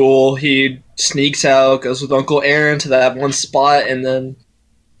that school. He sneaks out, goes with Uncle Aaron to that one spot, and then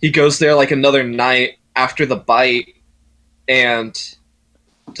he goes there like another night after the bite, and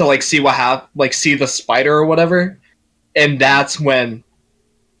to like see what like see the spider or whatever. And that's when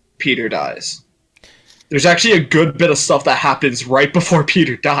Peter dies. There's actually a good bit of stuff that happens right before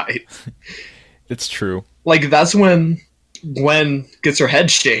Peter died. It's true. Like that's when Gwen gets her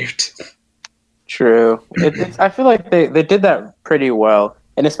head shaved. True. I feel like they did that pretty well,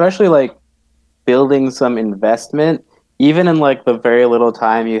 and especially like building some investment, even in like the very little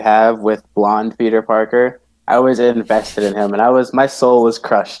time you have with blonde Peter Parker. I was invested in him, and my soul was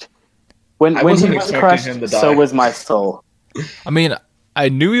crushed. When he wasn't was expecting crushed, him to die. so was my soul. I mean, I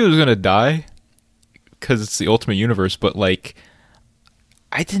knew he was gonna die because it's the Ultimate Universe, but like,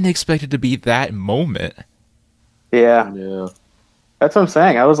 I didn't expect it to be that moment. Yeah, Yeah, that's what I'm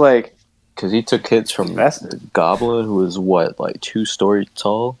saying. I was like, because he took hits from Invested. the Goblin, who was what, like 2 stories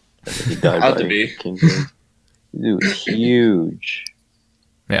tall, and then he died Had by to be. Kingpin. Dude, was huge.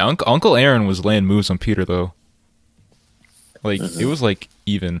 Yeah, Uncle Aaron was laying moves on Peter though. Like Mhm. it was like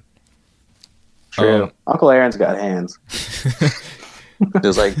even. true. Uncle Aaron's got hands. It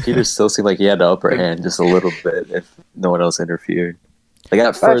was like Peter still seemed like he had the upper hand just a little bit if no one else interfered. Like at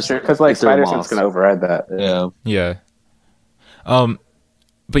That's first, true, because like they threw him Spider-Sense off. gonna override that. Yeah, Yeah.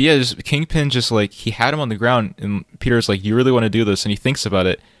 But yeah, just Kingpin just like he had him on the ground, and Peter's like, "You really want to do this?" And he thinks about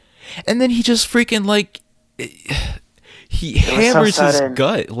it, and then he just freaking like he was so hammers his sudden.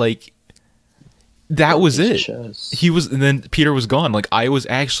 gut like that was his it. chest. He was, and then Peter was gone. Like I was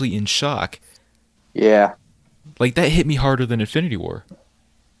actually in shock. Yeah. Like that hit me harder than Infinity War.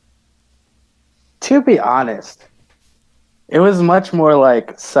 To be honest, it was much more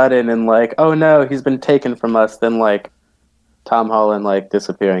like sudden and like, oh no, he's been taken from us than like Tom Holland like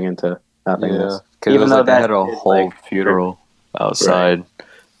disappearing into Yeah, nothingness. because Even it was though like they that had a is, whole like, funeral outside.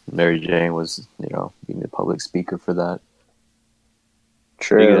 Mary Jane was, being the public speaker for that.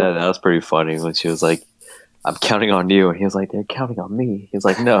 True. That was pretty funny when she was like, "I'm counting on you," and he was like, "They're counting on me." He was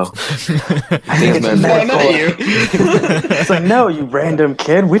like, "No." I think it's a Why Why metaphor. not you? It's like, no, you random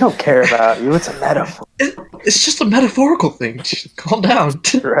kid. We don't care about you. It's a metaphor, It's just a metaphorical thing. Just calm down.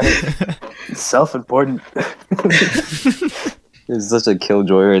 right? It's self-important. It's such a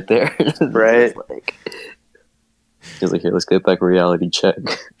killjoy right there. Right. He's like, "Here, let's get back a reality check."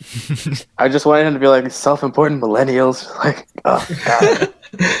 I just wanted him to be like self-important millennials. Like, oh god,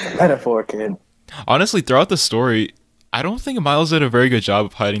 it's a metaphor, kid. Honestly, throughout the story, I don't think Miles did a very good job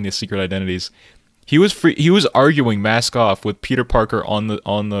of hiding his secret identities. He was free. He was arguing mask off with Peter Parker on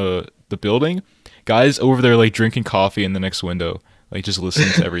the building. Guys over there like drinking coffee in the next window, like just listening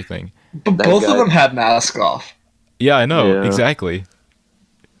to everything. But That both guy- of them had masks off. Yeah, I know Yeah. exactly.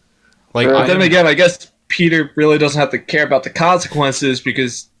 Like, Sure. But then again, I guess Peter really doesn't have to care about the consequences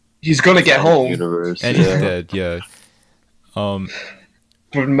because he's going to get home. Universe. and he's yeah. dead. Yeah.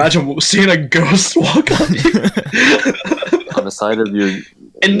 But imagine seeing a ghost walk on you. On the side of your.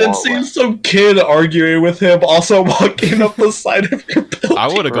 And then wall, seeing some kid arguing with him also walking up the side of your building. I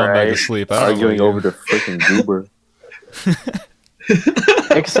would have gone back to Right. sleep. I don't know arguing about over you. the freaking goober.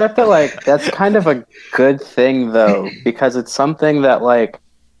 Except that like that's kind of a good thing though, because it's something that like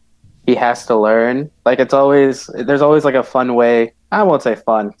he has to learn. Like there's always like a fun way. I won't say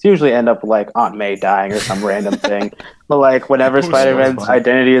fun. It's usually end up like Aunt May dying or some random thing. But like whenever Of course, Spider-Man's that's fun.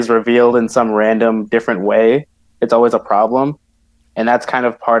 identity is revealed in some random different way, it's always a problem. And that's kind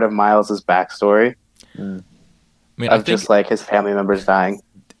of part of Miles's backstory I mean, I of think just like his family members dying.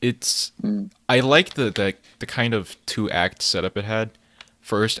 it's. Mm. I like the kind of 2-act setup it had.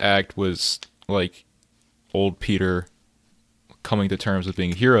 First act was like old Peter coming to terms with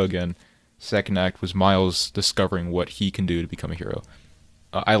being a hero again. Second act was Miles discovering what he can do to become a hero.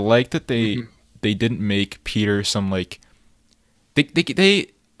 I like that Mhm. they didn't make Peter some like they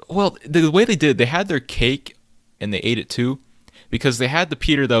well the way they did, they had their cake and they ate it too, because they had the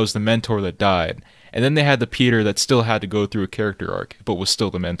Peter that was the mentor that died, and then they had the Peter that still had to go through a character arc but was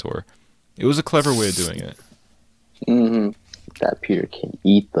still the mentor. It was a clever way of doing it. Mm-hmm. That Peter can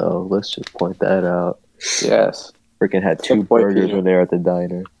eat though. Let's just point that out. Yes. Freaking had 2 Good boy, burgers Peter. when they were at the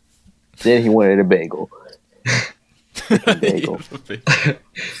diner. Then he wanted a bagel. Bagel.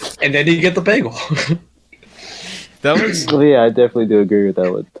 And then you get the bagel. That was Well, yeah, I definitely do agree with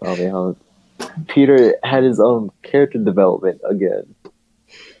that with Tommy. How Peter had his own character development again.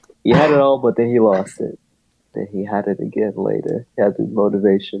 He had it all, but then he lost it. Then he had it again later. He had the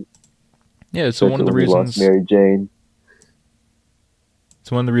motivation. yeah. So one of the Especially when he lost reasons. Mary Jane.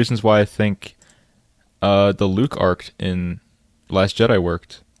 It's one of the reasons why I think the Luke arc in Last Jedi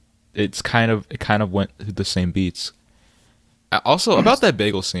worked. It kind of went through the same beats. Also about that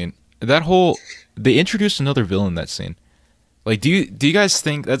bagel scene, they introduced another villain in that scene. Like, do you guys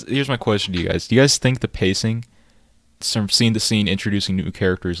think here's my question to you guys. Do you guys think the pacing from scene to scene introducing new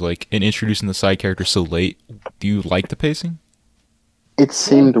characters like and introducing the side characters so late, do you like the pacing? It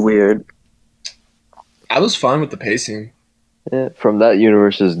seemed weird. I was fine with the pacing. Yeah, from that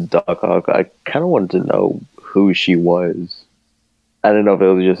universe's Doc Ock, I kind of wanted to know who she was. I don't know if it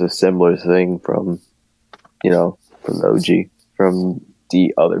was just a similar thing from the OG, from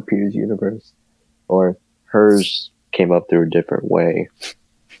the other Peter's universe, or hers came up through a different way,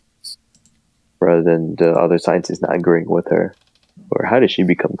 rather than the other scientists not agreeing with her. Or how did she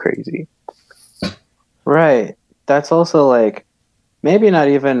become crazy? Right. That's also like maybe not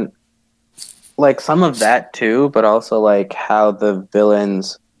even like some of that too, but also like how the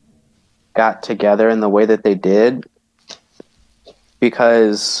villains got together in the way that they did.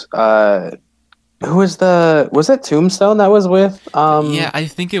 Because who was it Tombstone that was with Yeah, I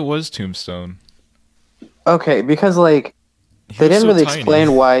think it was Tombstone. Okay, because like He they was didn't so really tiny.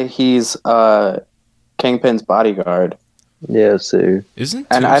 explain why he's Kingpin's bodyguard. Yeah, so Isn't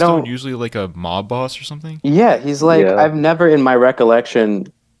and I Tombstone don't- usually like a mob boss or something? Yeah, he's like Yeah. I've never in my recollection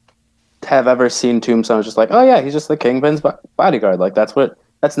have ever seen Tombstone just like, oh yeah, he's just the Kingpin's bodyguard. Like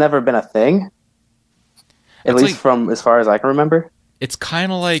that's never been a thing. At It's least like- from as far as I can remember. It's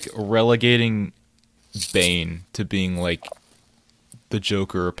kind of like relegating Bane to being like the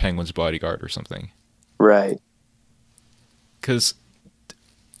Joker or Penguin's bodyguard or something. Right. Because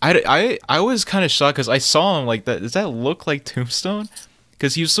I was kind of shocked because I saw him like that. Does that look like Tombstone?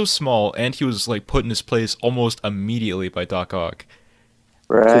 Because he was so small and he was like put in his place almost immediately by Doc Ock.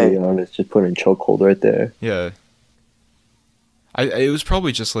 to Right. be honest, just put in chokehold right there. Yeah. It was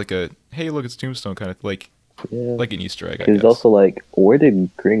probably just like a hey look it's Tombstone kind of Yeah. like an Easter egg. I Because guess. also, like, where did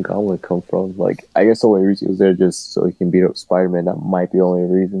Green Goblin come from? Like, I guess the only reason he was there just so he can beat up Spider-Man. That might be the only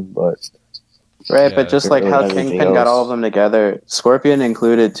reason, but Right, Yeah, but just don't like really how have anything Kingpin got all else. of them together, Scorpion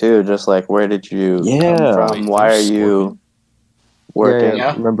included too. Just like where did you Yeah. come from? Wait, Why are there's you working?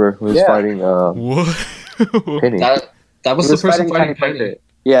 Yeah. Remember, he was Yeah. fighting What? Penny. That was He the person fighting Penny Penny. Parker.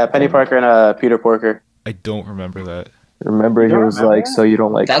 Yeah, Penny Parker and Peter Porker. I don't remember that. Remember, he don't was remember like, that? "So you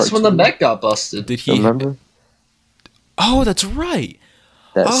don't like?" That's when the cartoons?" mech got busted. Did he? Remember Oh, that's right.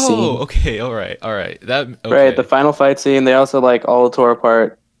 that Oh, scene? okay, all right. That okay. Right, the final fight scene. They also like all tore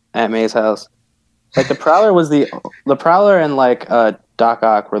apart at May's house. Like the Prowler was the Prowler and like Doc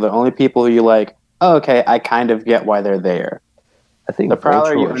Ock were the only people who you like. Oh, okay, I kind of get why they're there. I think The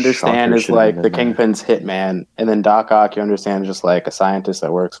Prowler Vulture you or understand Shocker is should have like been the in there. Kingpin's hitman, and then Doc Ock you understand is just like a scientist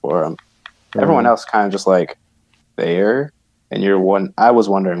that works for him. Everyone else kind of just like there, and I was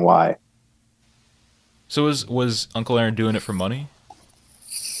wondering why. So was Uncle Aaron doing it for money?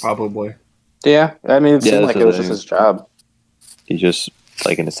 Probably. Yeah, I mean it Yeah, seemed that's like it the was thing. just his job. He's just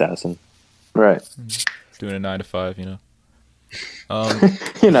like an assassin. Right. Doing a 9 to 5, you know.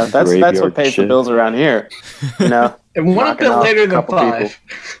 You know, that's Graveyard what pays the shift. bills around here. You know. It went a Knocking bit off later a than couple 5.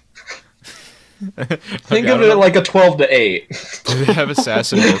 Think I of don't it know. like a 12 to 8. Do they have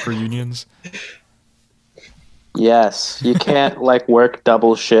assassin worker unions? Yes, you can't like work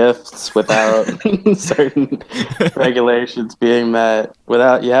double shifts without certain regulations being met.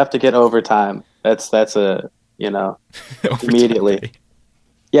 Without you have to get overtime. That's a Overtime Immediately. pay.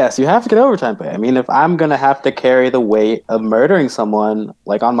 yes, you have to get overtime pay. I mean, if I'm gonna have to carry the weight of murdering someone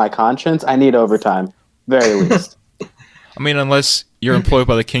like on my conscience, I need overtime, very least. I mean, unless you're employed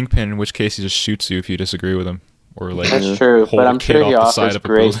by the Kingpin, in which case he just shoots you if you disagree with him, or like That's true, hold but a I'm kid sure he off the side offers of a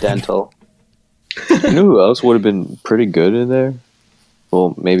great building. dental. You know who else would have been pretty good in there?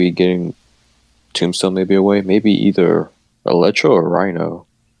 Well, maybe getting Tombstone maybe away. Maybe either Electro or Rhino.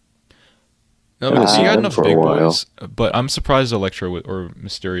 No, but you got him enough for a big while. boys. But I'm surprised Electro or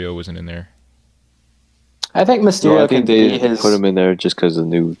Mysterio wasn't in there. I think Mysterio Well, I can think they be his. put him in there just because the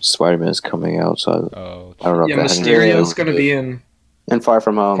new Spider-Man is coming out. So Oh, I don't know. Yeah, if that had anything to do Mysterio's with gonna it. be in in Far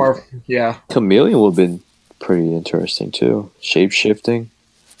From Home. Yeah. Chameleon would have been pretty interesting too. Shape shifting.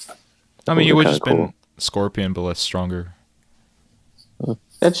 I mean, he would Kinda just been Scorpion, but less stronger.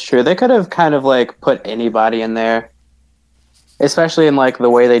 It's true. They could have kind of like put anybody in there, especially in like the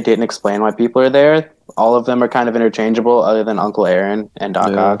way they didn't explain why people are there. All of them are kind of interchangeable, other than Uncle Aaron and Doc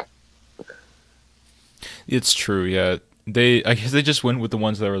Yeah. Ock. It's true, yeah. I guess they just went with the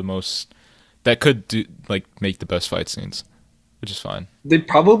ones that were the most that could do make the best fight scenes, which is fine. They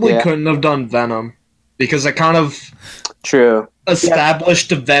probably Yeah. couldn't have done Venom because it kind of True.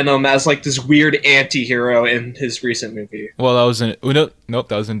 established Venom as like this weird anti-hero in his recent movie. Well, that was in nope,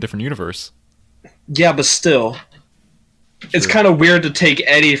 that was in a different universe. Yeah, but still. It's True. kind of weird to take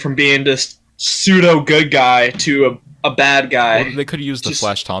Eddie from being this pseudo good guy to a bad guy. Well, they could have used the Just-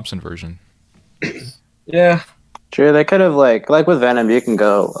 Flash Thompson version. Yeah. True. They could have like with Venom, you can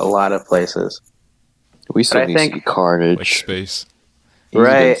go a lot of places. We still I need to think- see Carnage. Like space.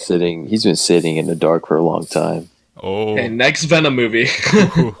 Right. He's been sitting in the dark for a long time. Oh, Okay, next Venom movie.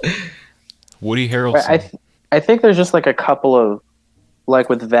 Woody Harrelson. Right, I think there's just like a couple of like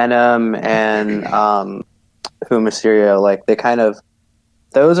with Venom and who Mysterio, like they kind of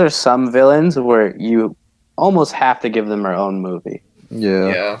those are some villains where you almost have to give them their own movie.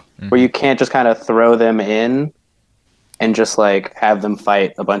 Yeah. Where you can't just kind of throw them in and just like have them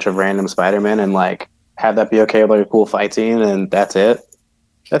fight a bunch of random Spider-Man and like have that be okay with like a cool fight scene and that's it.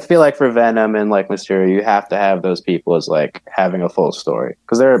 I feel like for Venom and like Mysterio, you have to have those people as like having a full story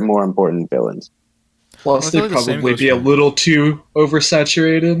because they're more important villains. Plus, Well, I feel they'd like the same probably goes be a for- little too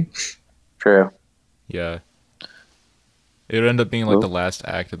oversaturated. True. Yeah. It would end up being like Well- the last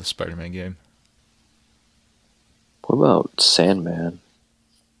act of the Spider-Man game. What about Sandman?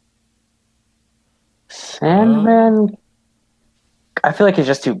 Sandman, I feel like he's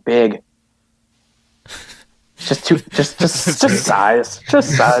just too big. Just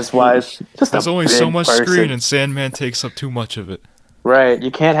size wise. Just There's a only so big much person. screen, and Sandman takes up too much of it. Right, you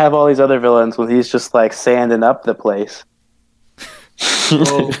can't have all these other villains when he's just like sanding up the place.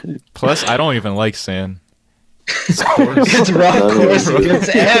 Oh, Plus, I don't even like sand. it's rough course. It gets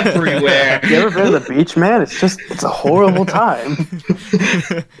everywhere. You ever been to the beach, man? It's a horrible time.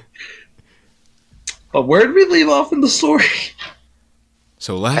 But where did we leave off in the story?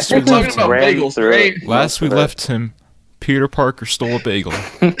 So I last we think talking left about him. ran bagels, through right? it. Last we left him. Peter Parker stole a bagel.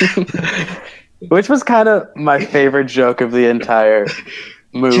 Which was kind of my favorite joke of the entire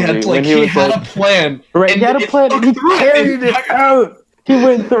movie. Yeah, it's like when he had a plan. Right, he had a plan and he carried it out. He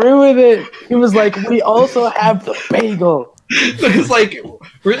went through with it. He was like, we also have the bagel. It's like,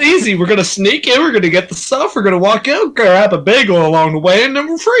 we're easy. We're gonna sneak in. We're gonna get the stuff. We're gonna walk out, grab a bagel along the way, and then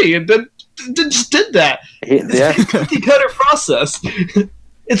we're free. And then just did that. Yeah, Cookie cutter process.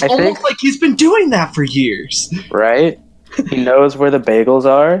 It's I almost think- like he's been doing that for years. right? He knows where the bagels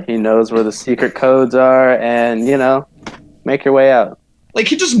are. He knows where the secret codes are. And, you know, make your way out Like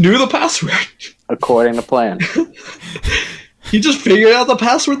he just knew the password. according to plan. He just figured out the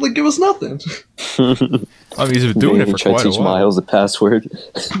password like it was nothing. I mean, he's been doing it for Tried quite to a teach while. Miles the password.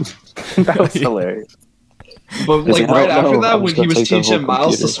 That was hilarious. But He's like like, I right don't after know. that, I'm when just he gonna was take the whole teaching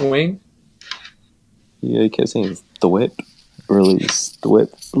Miles to computer. swing, Yeah, he kept saying the whip release, the whip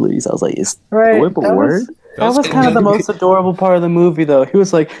release. I was like, is Right. the whip a that word? That was kind of the most adorable part of the movie, though. He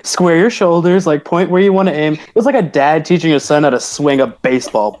was like, square your shoulders, like point where you want to aim. It was like a dad teaching his son how to swing a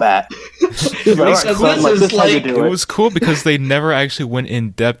baseball bat. He was like, He "All said, right, son, like, "This this is is how you like- do It it." was cool because they never actually went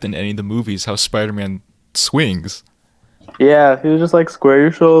in depth in any of the movies how Spider-Man swings. Yeah, he was just like, square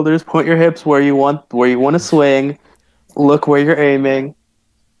your shoulders, point your hips where you want to swing, look where you're aiming.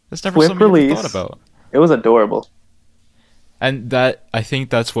 That's never Whip something you ever release. thought about. It was adorable. And that I think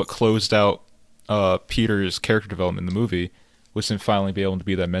that's what closed out Peter's character development in the movie, was him finally be able to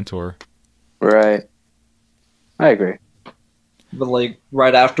be that mentor. Right. I agree. but like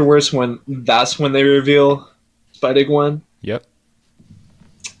right afterwards, that's when they reveal Spider-Gwen. Yep.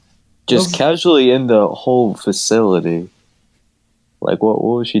 Just casually in the whole facility. Like, what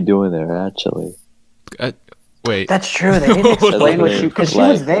was she doing there, actually? Wait. That's true. They didn't explain what she because she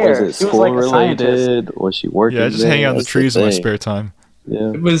was there. Was it She was school like a scientist. related? Was she working Yeah, I just there? hang out in the That's trees in my thing. spare time.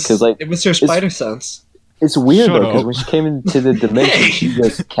 Yeah. It was 'Cause, like, it was her spider sense. It's weird Shut though, because up. when she came into the dimension, Hey! she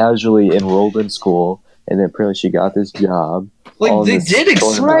just casually enrolled in school, and then apparently she got this job, Like, all they this did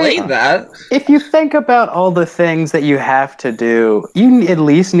explain Right. that. If you think about all the things that you have to do, you at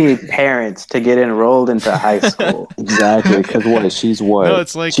least need parents to get enrolled into high school. Exactly, because she's what? No,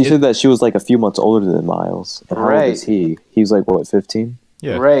 it's like she it- said that she was like a few months older than Miles. And how old Right. is he? He's like what, 15?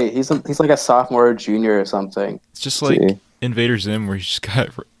 Yeah. Right. He's like a sophomore or junior or something. It's just like See? Invader Zim, where you just got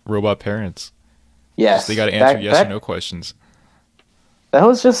robot parents. Yes. Just they got to answer yes or no questions. That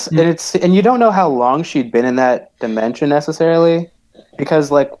was just and you don't know how long she'd been in that dimension necessarily,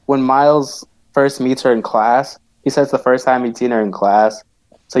 because like when Miles first meets her in class, he says the first time he'd seen her in class,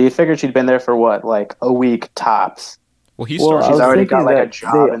 so you figured she'd been there for what, like a week tops. Well, he Well, started. I She's was already thinking got like a that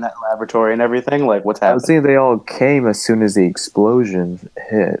job they- in that laboratory and everything. Like, what's I was happening? thinking they all came as soon as the explosion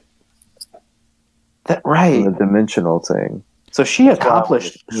hit. Right. The dimensional thing. So she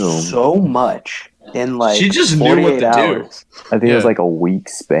accomplished assume. so much in like She just knew what 48 to do. hours. I think it was Yeah. like a week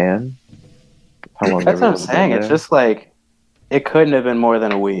span. How long? That's what I'm everyone saying. been It's there. just like it couldn't have been more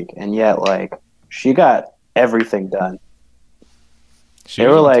than a week, and yet like she got everything done. She They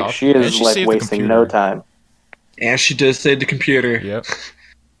was were on like, top. she And is she like saved the wasting computer. no time. And she did save the computer. Yep.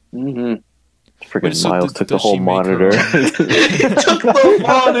 hmm Freaking Wait, so Miles did- took the does whole she make her monitor. Took the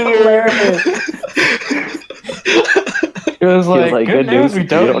monitor. It was like, like, good news, we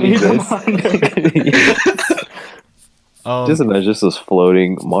don't need the monitor. Just imagine just this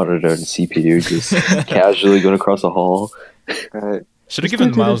floating monitor and CPU just casually going across the hall. Right. Should have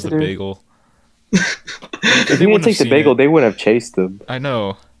given Miles the bagel. If They he wouldn't didn't take have the seen bagel, it. they would have chased him. I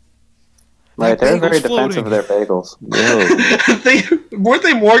know. Right, That they're very bagel's defensive of their bagels. Yo, Weren't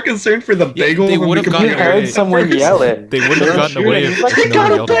they more concerned for the Yeah, bagel they than would've the gotten You computer? away. heard someone yell it. They wouldn't have gotten away if, He's like, if "I no got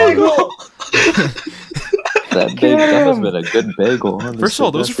one a yelled about it. bagel. that must have been a good bagel. Huh? First of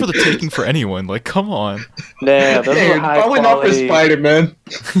all, those are for the taking for anyone. Like, come on. Yeah, those Hey, are high probably not for quality. Spider-Man.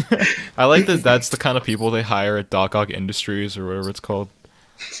 I like that. That's the kind of people they hire at Doc Ock Industries or whatever it's called.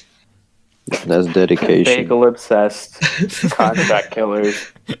 That's dedication. Bagel obsessed contract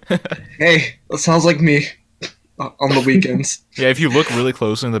killers. Hey, that sounds like me on the weekends. Yeah, if you look really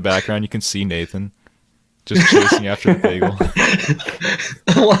closely in the background, you can see Nathan just chasing after the bagel.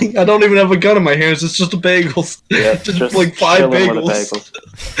 Like, I don't even have a gun in my hands. It's just a bagels. Yeah, just like 5 chilling with the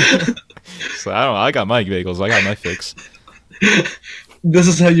bagels. So I don't know. I got my bagels. I got my fix. This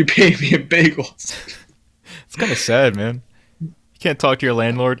is how you pay me in bagels. It's kind of sad, man. You can't talk to your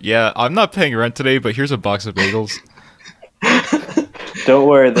landlord. Yeah, I'm not paying rent today, but here's a box of bagels. Don't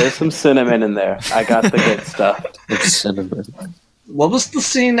worry, there's some cinnamon in there. I got the good stuff. It's cinnamon. What was the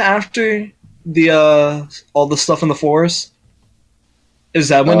scene after the all the stuff in the forest? Is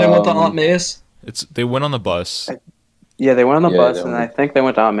that when they went to Aunt May's? They went on the bus. Yeah, they went on the Yeah, bus, they and went- I think they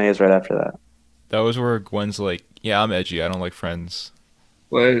went to Aunt May's right after that. That was where Gwen's like, "Yeah, I'm edgy. I don't like friends."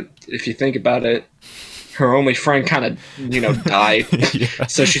 Well, if you think about it, her only friend kind of, died. Yeah.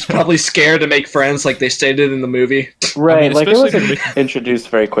 So she's probably scared to make friends like they stated in the movie. Right, mean, like it especially was introduced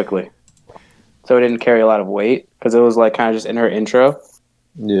very quickly, so it didn't carry a lot of weight because it was like kind of just in her intro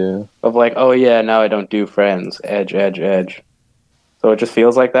Yeah. of like, oh yeah, now I don't do friends, edge, edge, edge. So it just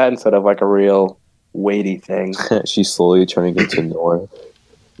feels like that instead of like a real weighty thing. She's slowly turning into Nora.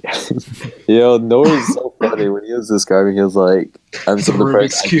 Yo, Nora's so funny. When he was describing, he was like, I'm so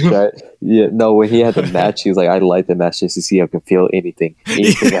Rubik's depressed. Cube. Yeah, no, when he had the match, he was like, I light the match just to see if I can feel anything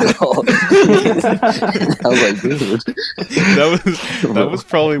at all. I was like, dude. That was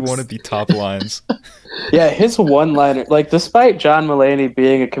probably one of the top lines. Yeah, his one-liner, like despite John Mulaney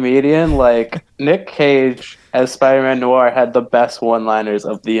being a comedian, like Nick Cage as Spider-Man Noir had the best one-liners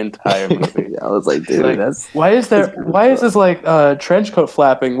of the entire movie. I was like, dude, Like, that's Why is this like trench coat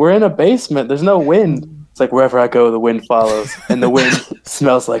flapping? We're in a basement. There's no wind. It's like wherever I go, the wind follows, and the wind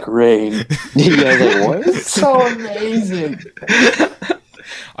smells like rain. yeah, I was like, what? It's so amazing.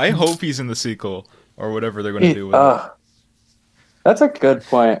 I hope he's in the sequel or whatever they're going to do with it. That's a good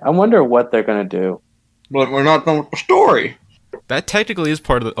point. I wonder what they're gonna do. But we're not done with the story. That technically is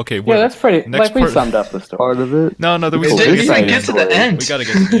part of the. Okay, Yeah, wait. that's pretty. Next Like we part- summed up the story. Part of it. No, We we Oh, didn't this even is get to the story. end. We gotta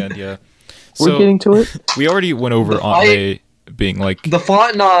get to the end, yeah. We're So getting to it. we already went over Aunt May being like The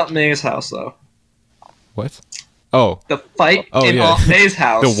fight in Aunt May's house, though. what? Oh, The fight Oh, in yeah. Aunt May's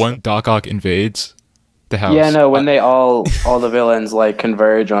house. the one Doc Ock invades the house. Yeah, no. When they all the villains like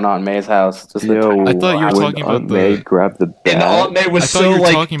converge on Aunt May's house. Just the Yo, tiny- I thought you were when talking about Aunt May the- grabbed the And bat. Aunt May I was thought you so were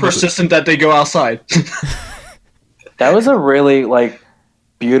like talking about the- persistent that they go outside. That was a really like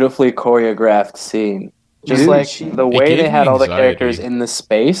beautifully choreographed scene. Just Dude, like she- the it way gave they me had all the anxiety. characters in the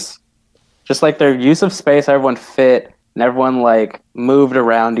space. Just like their use of space, everyone fit and everyone like moved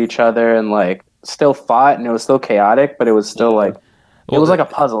around each other and like still fought and it was still chaotic, but it was still like It was like a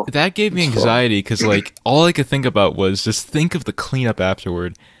puzzle. That gave me anxiety because like all I could think about was just think of the cleanup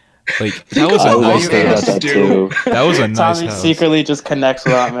afterward. Like that was Oh, a nice okay. house. That too. That was a nice Tommy house. secretly just connects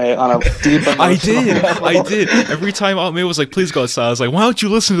with Aunt May on a deep emotional I did. level. I did. Every time Aunt May was like, "Please go outside," I was like, "Why don't you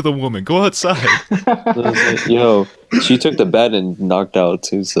listen to the woman? Go outside." Yo, she took the bed and knocked out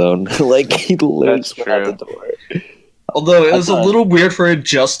Tombstone. Like he literally That's just went out true. the door. Although it was a thought- little weird for it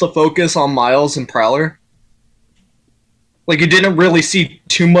just to focus on Miles and Prowler. Like you didn't really see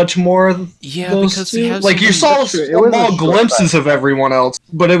too much more of Yeah, those because two. he has Like you saw That's true. It was a small short glimpses of everyone else,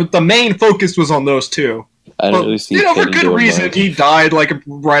 but the main focus was on those two. I didn't Well, really see. you know, for Penny good doing reason. much. He died like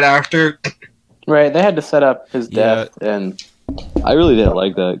right after. Right, they had to set up his Yeah. death, and I really didn't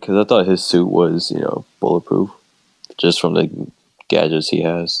like that because I thought his suit was, bulletproof, just from the gadgets he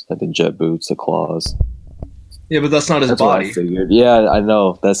has, like the jet boots, the claws. Yeah, but that's not his That's what I body. figured. Yeah, I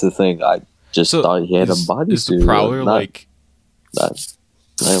know. That's the thing. I just So thought he had is, a bodysuit. is the Prowler not, like? not,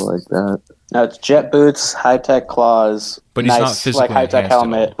 I like that, now it's jet boots, high tech claws, But he's nice, not physically like high tech enhanced at all.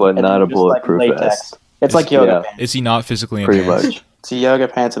 helmet, but and not then a just, bulletproof latex. vest. It's like yoga Yeah. pants. Is he not physically Pretty enhanced? much. It's a yoga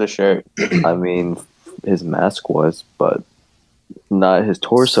pants and a shirt. I mean, his mask was, but not his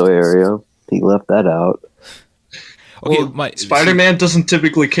torso area. He left that out. Okay, Well, Spider-Man doesn't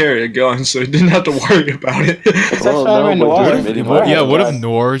typically carry a gun, so he didn't have to worry about it. Except Well, Spider-Man no, but Noir. Jordan What Mini if, Mart. yeah, what if God.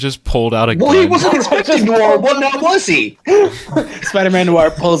 Noir just pulled out a Well, he gun? wasn't expecting Noir. What now was he? Spider-Man Noir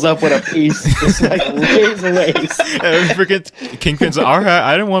pulls up with a piece, just like lays waste. And forget Kingpin's. All right,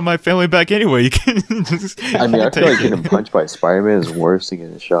 I didn't want my family back anyway. You can just I mean, I feel take like it. getting punched by Spider-Man is worse than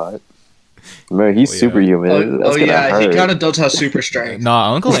getting shot. Man, he's Well, yeah. superhuman. That's gonna Yeah, he hurt. kind of does have super strength.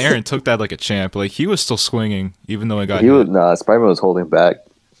 Nah, Uncle Aaron took that like a champ. Like he was still swinging, even though he got He hit. was Spider-Man was holding back.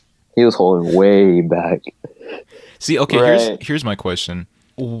 He was holding way back. See, okay, Right. here's my question: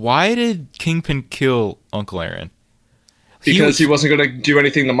 why did Kingpin kill Uncle Aaron? Because he wasn't going to do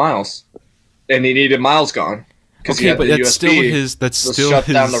anything to Miles, and he needed Miles gone. 'Cause he Okay, had but the that's still USB his. That's to still shut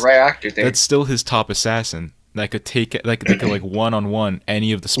his. down the reactor thing. That's still his top assassin. That could take it. Like they could like one-on-one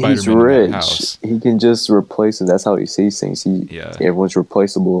any of the He's Spider-Man in rich. that house. He can just replace him. That's how he sees things. Yeah. Everyone's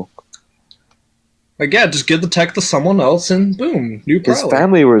replaceable. Like, yeah, just give the tech to someone else, and boom, new His Prowler.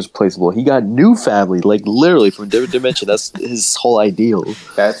 family was replaceable. He got new family, like literally from different dimension. That's his whole ideal.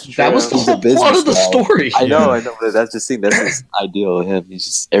 That's true. That was the He's a whole plot of the businessman. story. I know, Yeah. but that's just thing. That's his ideal of him. He's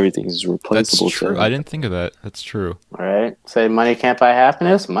just everything is That's replaceable. to true. him. I didn't think of that. That's true. Right? Say money can't buy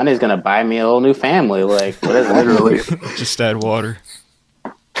happiness. Money's gonna buy me a whole new family. Like, what is that? Literally, Just add water.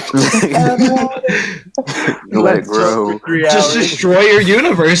 let it grow. Just destroy your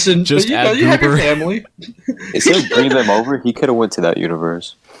universe, and Just you add you have your goober. family. Instead of bringing them over, he could have went to that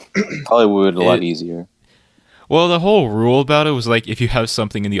universe. Probably would have been a lot It- easier. Well, the whole rule about it was like if you have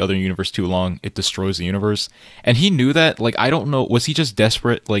something in the other universe too long, it destroys the universe. And he knew that. Like I don't know, was he just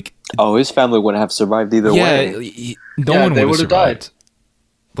desperate? Like Oh, his family wouldn't have survived either yeah, way. no Yeah, one they would have would've died. survived.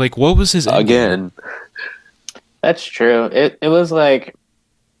 Like what was his end game? Again, That's true. It was like,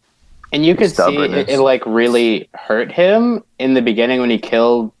 and you could see Stubbornness. it like really hurt him in the beginning when he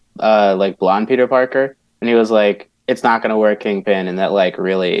killed like blonde Peter Parker, and he was like, "It's not gonna work, Kingpin," and that like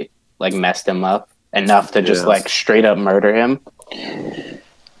really like messed him up enough to just Yeah. like straight up murder him.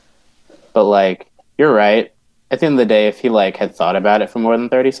 But like, you're right. At the end of the day, if he like had thought about it for more than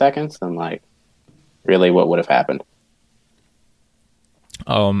 30 seconds, then like, really, what would have happened?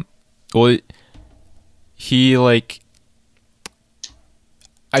 Well, he like.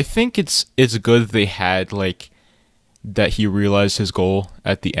 I think it's good that they had like that he realized his goal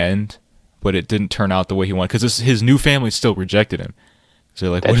at the end, but it didn't turn out the way he wanted because his new family still rejected him. So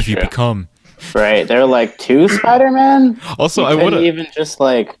they're like, what That's have you true. become? Right? They're like two Spider-Man. Also, You I couldn't would have. even just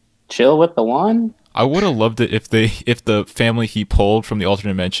like chill with the one. I would have loved it if the family he pulled from the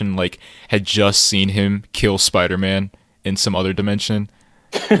alternate dimension like had just seen him kill Spider-Man in some other dimension.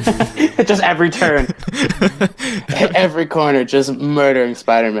 Just every turn, at every corner, just murdering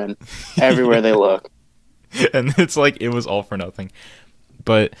Spider-Man everywhere they look. And it's like it was all for nothing.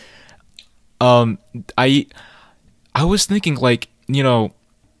 But I was thinking like, you know,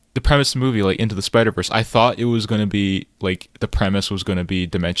 the premise of the movie like Into the Spider-Verse, I thought it was going to be like the premise was going to be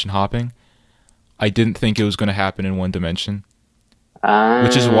dimension hopping. I didn't think it was going to happen in one dimension,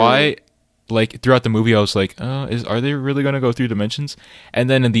 which is why like throughout the movie I was like, are they really going to go through dimensions? And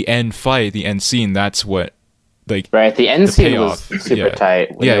then in the end fight, the end scene, that's what like Right, the end scene was payoff, super yeah.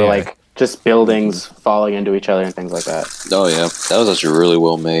 tight. When Yeah, they were yeah. like just buildings falling into each other and things like that. oh yeah, that was actually really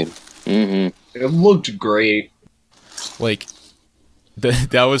well made. Mm-hmm. It looked great. like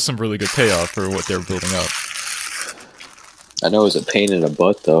that was some really good payoff for what they're building up. I know it was a pain in the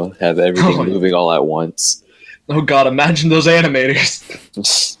butt though, have everything Oh, moving all at once. Oh god, imagine those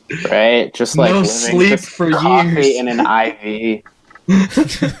animators. Right? Just like No living sleep just for coffee years. in an IV.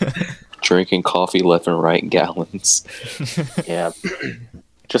 Drinking coffee left and right in gallons. Yeah.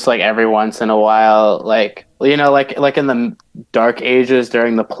 Just like every once in a while, like you know, like in the dark ages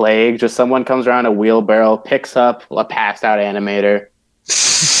during the plague, just someone comes around a wheelbarrow, picks up a passed out animator,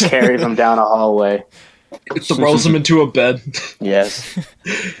 carries them down a hallway. Throws them into a bed. Yes.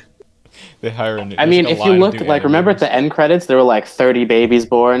 They hire a I mean, if you look, like, remember at the end credits, there were like 30 babies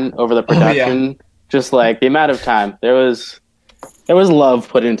born over the production. Just like the amount of time there was love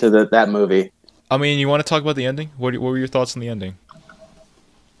put into that movie. I mean, you want to talk about the ending? What were your thoughts on the ending?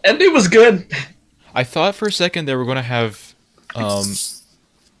 Ending was good. I thought for a second they were going to have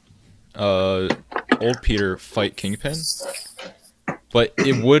old Peter fight Kingpin, but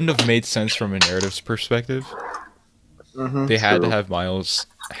it wouldn't have made sense from a narrative's perspective. They had to have Miles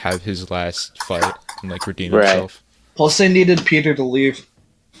have his last fight and like redeem himself. Plus, they needed Peter to leave.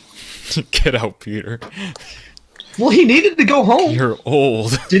 Get out, Peter. Well, he needed to go home. You're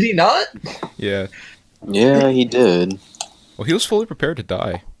old. Did he not? Yeah. Yeah, he did. Well, he was fully prepared to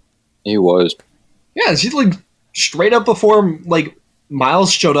die. He was. Yeah, he's like straight up before like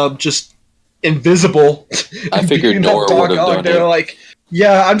Miles showed up, just invisible. I figured beating Nora that would have dog done up. They're it. like,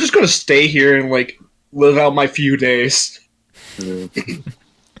 yeah, I'm just gonna stay here and like live out my few days. Yeah.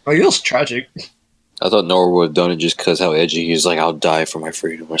 Like, it was tragic. I thought Nora would have done it just because how edgy he is. Like, I'll die for my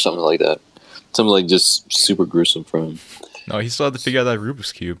freedom or something like that. Something like just super gruesome for him. No, he still had to figure out that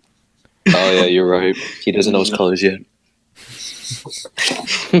Rubik's Cube. Oh yeah, you're right. He doesn't know his colors yet.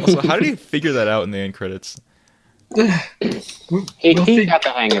 Also, how did he figure that out in the end credits? He got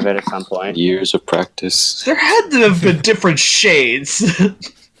the hang of it at some point. Years of practice. There had to have been different shades.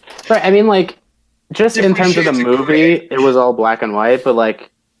 Right. I mean, like, just in Different terms of the shades of movie, gray. it was all black and white. But like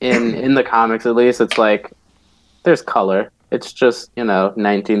in the comics, at least, it's like there's color. It's just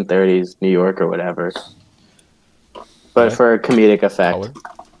 1930s New York or whatever. But What? for comedic effect. Color?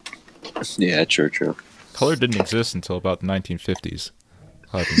 Yeah, true. Color didn't exist until about the 1950s.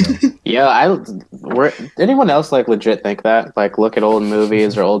 How do you know? Yeah, anyone else like legit think that? Like, look at old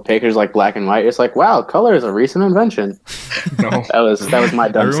movies or old pictures like black and white. It's like, wow, color is a recent invention. No. That was my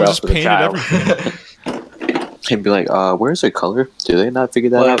dumb Everyone self just as a painted child. everything. He'd be like, where's the color? Do they not figure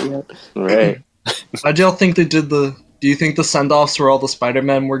that out yet? Right. How do y'all think they did the... Do you think the send-offs for all the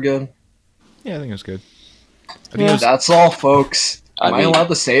Spider-Men were good? Yeah, I think it was good. I think Yeah. it was, That's all, folks. Am I mean- allowed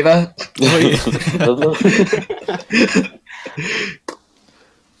to say that?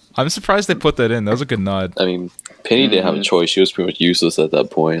 I'm surprised they put that in. That was a good nod. I mean, Penny didn't have a choice. She was pretty much useless at that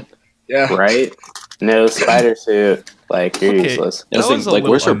point. Yeah. Right? No spider suit. Like, you're Okay. useless. And I was That thinking, was a like,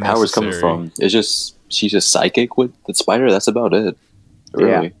 where's her little powers coming unnecessary. from? It's just she's just psychic with the spider. That's about it.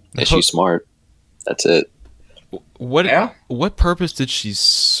 Really, and she's smart. That's it. What Yeah? what purpose did she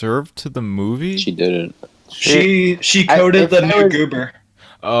serve to the movie? She didn't. She if coded the there new was- goober.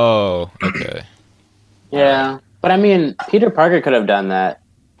 Oh, okay. Yeah. But I mean, Peter Parker could have done that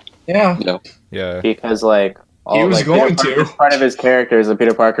Yeah. Yeah. because, like, He was like, going Peter to. Parker's part of his character is that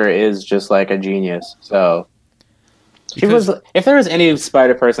Peter Parker is just like a genius. So she Because- was. If there was any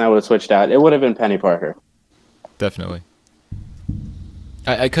Spider person I would have switched out, it would have been Penny Parker. Definitely.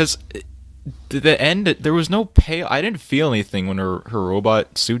 Because the end, there was no pay. I didn't feel anything when her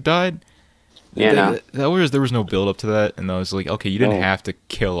robot suit died. Yeah, no. There was no build up to that, and I was like, okay, you didn't Oh. have to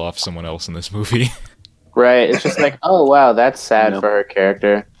kill off someone else in this movie. Right? It's just like, oh wow, that's sad No. for her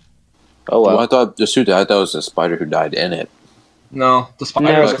character. Oh Well, well. I thought the suit. I thought it was the spider who died in it. No, the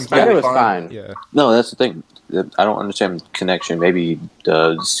spider No, was the completely spider was fine. fine. Yeah. No, that's the thing. I don't understand the connection. Maybe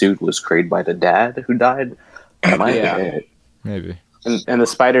the suit was created by the dad who died. That might Yeah. be it. Maybe. And the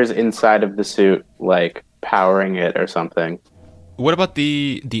spider's inside of the suit, like powering it or something. What about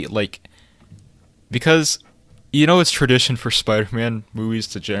the like? Because it's tradition for Spider-Man movies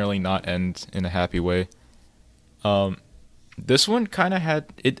to generally not end in a happy way. This one kind of had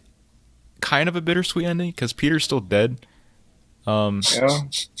it, kind of a bittersweet ending because Peter's still dead. Yeah.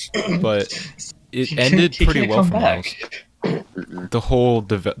 But it He ended can't pretty well come for Miles. back. The whole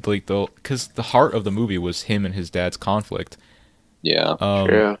because the heart of the movie was him and his dad's conflict. Yeah.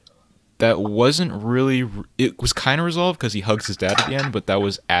 True. That wasn't really. It was kind of resolved because he hugs his dad at the end, but that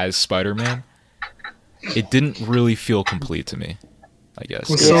was as Spider-Man. It didn't really feel complete to me, I guess.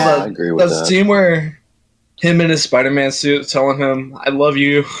 Well, so Yeah, I agree with that that. scene where him in his Spider-Man suit telling him, "I love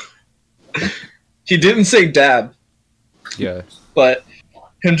you." He didn't say "Dad," Yeah. but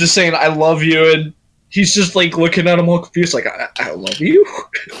him just saying "I love you," and he's just like looking at him all confused, like "I love you."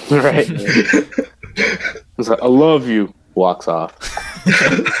 Right. It's like, I love you. Walks off.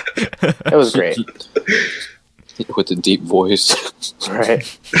 It was great. with a deep voice,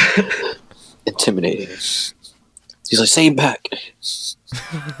 Right. intimidating. He's like, "Say him back."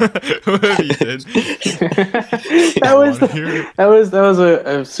 Whatever you did. That was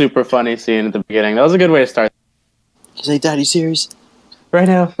a super funny scene at the beginning. That was a good way to start. He's like, "Dad, you serious?" Right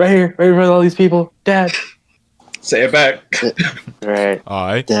now, right here, right in front of all these people, Dad. Say it back. Right.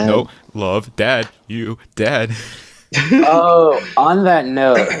 I Dad. love Dad. You, Dad. Oh, on that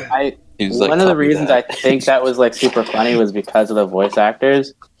note, He's like, one of the "Copy reasons that." I think that was like super funny was because of the voice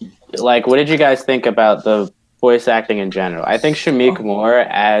actors. Like, what did you guys think about the voice acting in general? I think Shamik Moore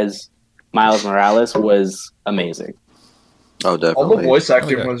as Miles Morales was amazing. Oh, All definitely. the voice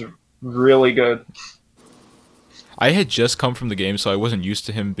acting Okay. was really good. I had just come from the game, so I wasn't used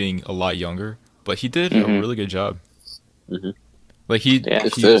to him being a lot younger, but he did a Mhm. really good job. Mhm. Like he Yeah.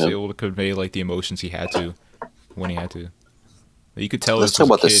 It he fit was him. able to convey like the emotions he had to when he had to. You could tell Let's this was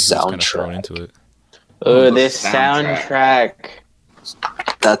talk a about the kid who was kind of thrown soundtrack. into it. Oh, the this soundtrack.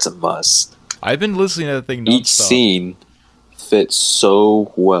 That's a must. I've been listening to that thing Each nonstop. scene fits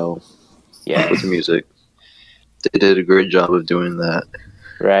so well Yeah, with the music. They did a great job of doing that.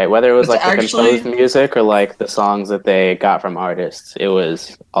 right. Whether it was It's like the actually- composed music or like the songs that they got from artists, it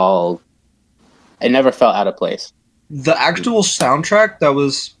was all. It never felt out of place. The actual soundtrack that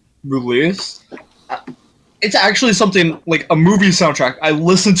was released, it's actually something like a movie soundtrack I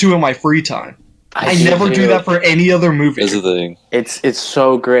listen to in my free time. I never do that for any other movie. That's the thing. It's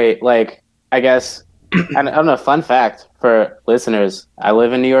so great. Like, I guess I don't know. Fun fact for listeners: I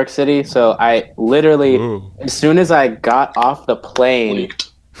live in New York City, so I literally, Whoa. as soon as I got off the plane,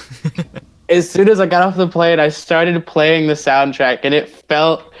 Leaked. I started playing the soundtrack, and it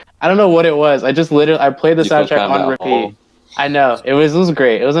felt. I don't know what it was. I just literally I played the You felt soundtrack kinda on at repeat. home. I know it was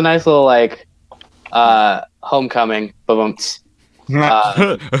great. It was a nice little like homecoming. Boom.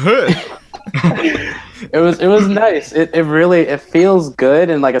 It was nice. It really it feels good,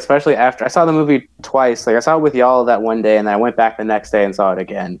 and like especially after I saw the movie twice. Like I saw it with y'all that one day, and then I went back the next day and saw it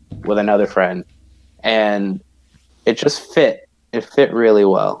again with another friend, and it just fit. It fit really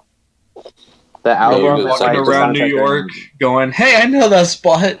well. The album, good. is Walking like, the around New soundtrack- York, going, "Hey, I know that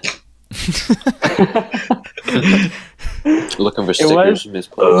spot." Looking for was- stickers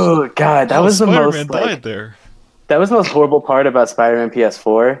misplaced. Oh god, that was the Spider-Man most like, died there. that was the most horrible part about Spider-Man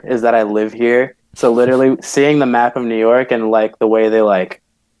PS4 is that I live here. So literally seeing the map of New York and like the way they like,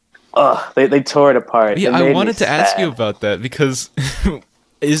 they tore it apart. Yeah, It I made me wanted to ask you sad. about that because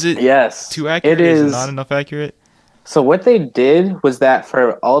is it Yes, too accurate? It Is it is. not enough accurate? So what they did was that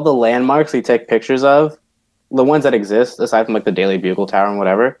for all the landmarks we take pictures of, the ones that exist, aside from like the Daily Bugle Tower and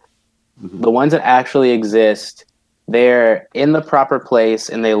whatever, Mhm. the ones that actually exist, they're in the proper place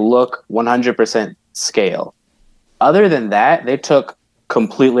and they look 100% scale. Other than that, they took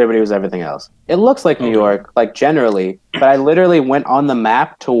complete liberty with everything else. It looks like New Okay. York, like generally, but I literally went on the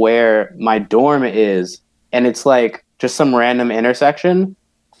map to where my dorm is, and it's like just some random intersection.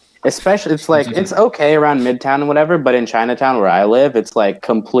 Especially, it's like it's okay around Midtown and whatever, but in Chinatown where I live, it's like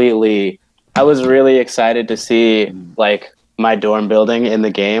completely. I was really excited to see like my dorm building in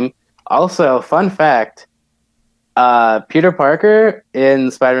the game. Also, fun fact: Peter Parker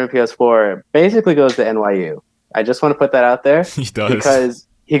in Spider-Man PS4 basically goes to NYU. I just want to put that out there He does. because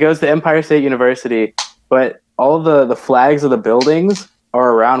he goes to Empire State University, but all the flags of the buildings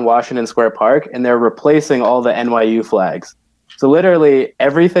are around Washington Square Park, and they're replacing all the NYU flags. So literally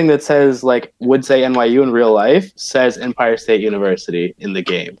everything that says like would say NYU in real life says Empire State University in the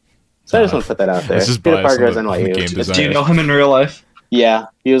game. So I just want to put that out there. This is Peter biased Parker on is the NYU. game It's- design. Do you know him in real life? Yeah,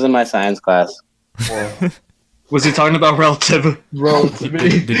 he was in my science class. Was he talking about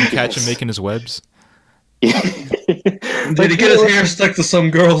relativity? Did you catch him making his webs? Did he get his hair stuck to some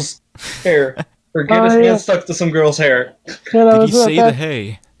girl's hair? Or get his hand stuck to some girl's hair? Did he say the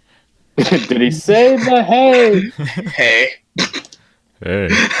hey? Did he say the hey? Hey. Hey.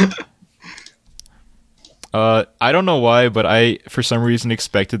 I don't know why, but I for some reason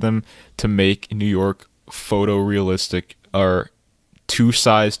expected them to make New York photorealistic or to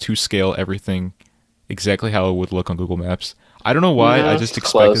size, to scale everything exactly how it would look on Google Maps. I don't know why, No, I just it's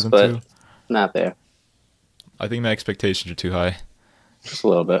expected close, them but- to. Not there. I think my expectations are too high. Just a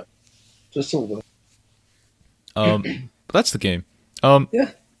little bit. Just a little. But that's the game.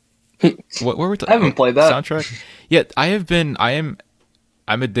 Yeah. What were we I haven't played that. soundtrack? Yeah,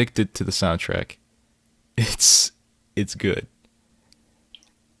 I'm addicted to the soundtrack. It's good.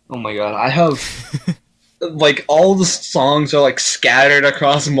 Oh my god, I have like all the songs are like scattered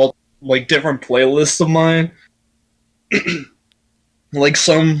across like different playlists of mine. Like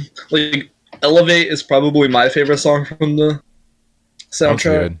some like Elevate is probably my favorite song from the Sounds soundtrack.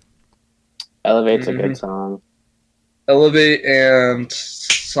 good. Elevate's a Mhm. good song. Elevate and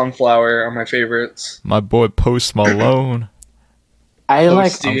Sunflower are my favorites. My boy Post Malone. I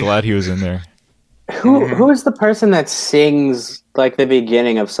like Posty. I'm glad he was in there. who is the person that sings like the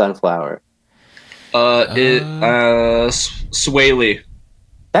beginning of Sunflower? Sway Lee.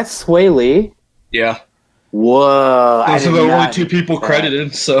 That's Sway Lee. Yeah. Whoa! Those I are did the only not two people know that.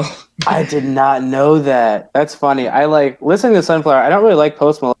 credited, so. I did not know that. That's funny. I like listening to Sunflower. I don't really like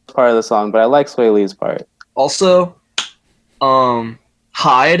Post Malone's part of the song, but I like Sway Lee's part. Also,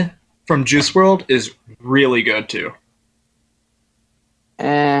 Hyde from Juice World is really good too.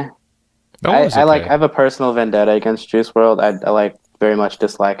 Eh. That was I like. okay. I have a personal vendetta against Juice World. I like very much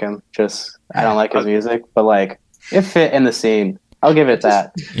dislike him. Just I don't like his music, but like it fit in the scene. I'll give it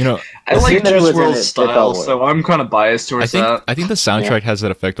that. You know, I The like scene that it was Juice in, WRLD's it style, felt so I'm kind of biased towards that. I think the soundtrack has that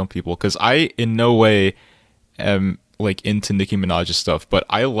effect on people because I in no way am like into Nicki Minaj's stuff, but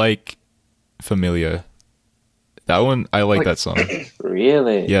I like Familia. That one, I like that song.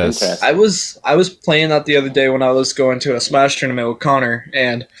 Really? Yes. Interesting. I was playing that the other day when I was going to a Smash tournament with Connor,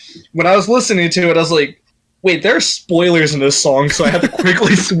 and when I was listening to it, I was like, "Wait, there are spoilers in this song," so I had to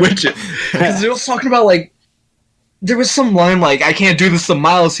quickly switch it because it was talking about like there was some line like, "I can't do this to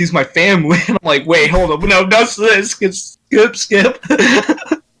Miles, he's my family," and I'm like, "Wait, hold up, no, that's this. Skip."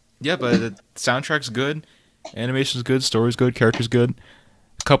 Yeah, but the soundtrack's good, animation's good, story's good, character's good.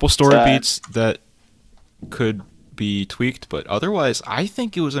 A couple story Sad. beats that could be tweaked, but otherwise, I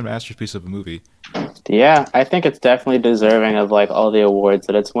think it was a masterpiece of a movie. Yeah, I think it's definitely deserving of like all the awards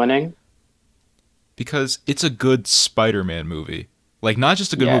that it's winning. Because it's a good Spider-Man movie. Like, not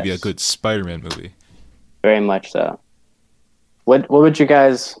just a good movie, a Yes. good Spider-Man movie. Very much so. What would you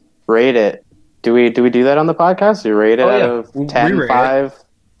guys rate it? Do we do that on the podcast? Do you rate it Oh, out yeah. of We 10, rate it. 5,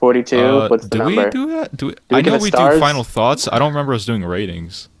 42? What's the do number? we do that? Do we we I know give it we stars? do final thoughts. I don't remember us doing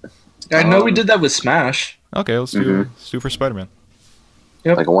ratings. I know we did that with Smash. Okay, let's do for Spider-Man.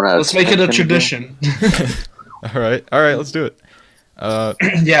 Yep. Like a 1 out of Let's make 10 it a kind of tradition. All right, let's do it.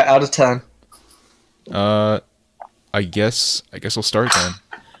 Yeah, out of 10. I guess I'll start then.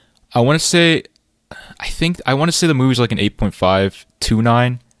 I want to say the movie's like an 8.5 to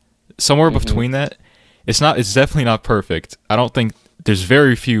 9, somewhere between that. It's definitely not perfect. I don't think there's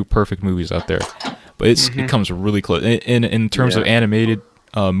very few perfect movies out there, but it comes really close. In terms of animated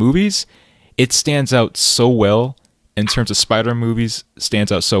movies, it stands out so well. In terms of Spider movies,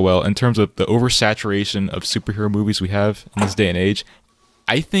 stands out so well. In terms of the oversaturation of superhero movies we have in this day and age,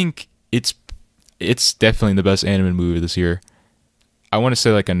 I think it's definitely the best animated movie this year. I want to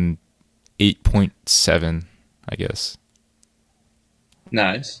say like an 8.7, I guess.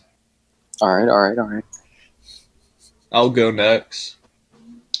 Nice. All right. I'll go next.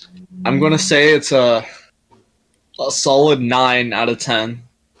 I'm going to say it's a solid 9 out of 10.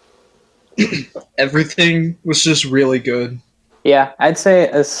 Everything was just really good. Yeah, I'd say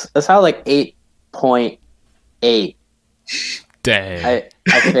a solid like 8.8. Dang.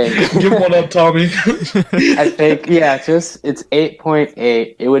 I think. Give one up, Tommy. I think it's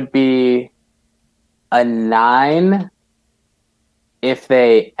 8.8. It would be a 9 if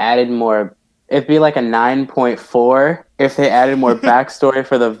they added more. It'd be like a 9.4 if they added more backstory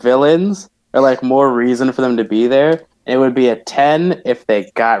for the villains or like more reason for them to be there. It would be a 10 if they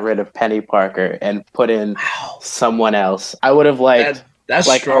got rid of Penny Parker and put in someone else. I would have liked That's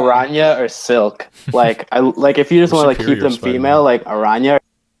like strong. Aranya or Silk. Like if you just want to like keep Superior them Spider-Man. female, like Aranya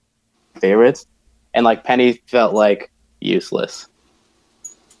favorites, and like Penny felt like useless.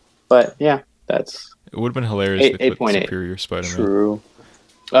 But yeah, that's It would have been hilarious if they put 8.8. Superior Spider-Man. True.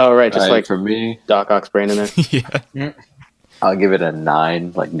 oh right, just All right, like for me, Doc Ock's brain in there. Yeah. I'll give it a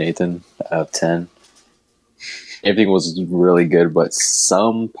 9, like Nathan, out of 10. Everything was really good, but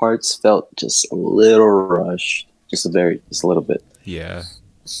some parts felt just a little rushed. Just a little bit. Yeah.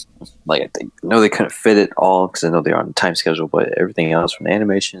 Like, I know they couldn't fit it all because I know they're on a time schedule, but everything else from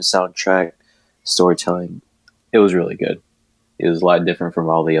animation, soundtrack, storytelling, it was really good. It was a lot different from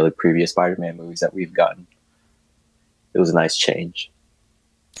all the other previous Spider-Man movies that we've gotten. It was a nice change.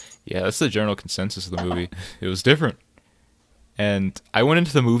 Yeah, that's the general consensus of the movie. It was different. And I went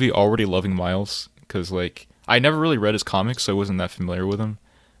into the movie already loving Miles because, like, I never really read his comics, so I wasn't that familiar with him.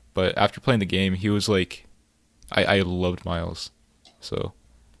 But after playing the game, he was like, I loved Miles. So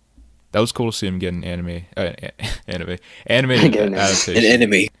that was cool to see him get an animated adaptation. An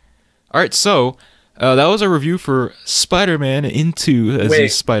enemy. All right, so that was a review for Spider-Man Into the Wait.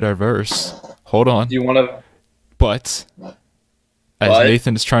 Spider-Verse. Hold on. Do you want to... But as What?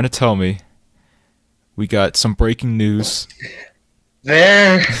 Nathan is trying to tell me, we got some breaking news.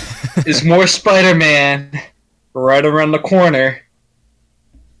 There is more Spider-Man right around the corner.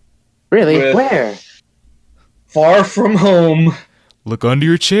 Really? With- Where? Far From Home. Look under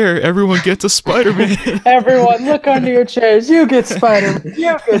your chair. Everyone gets a Spider-Man. Everyone, look under your chairs. You get Spider-Man.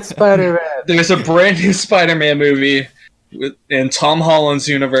 You get Spider-Man. There's a brand new Spider-Man movie in Tom Holland's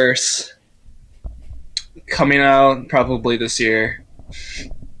universe coming out probably this year.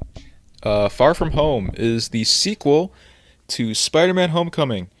 Far From Home is the sequel to Spider-Man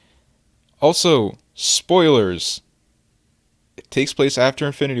Homecoming. Also, spoilers. It takes place after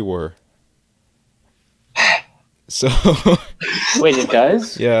Infinity War. So... Wait, it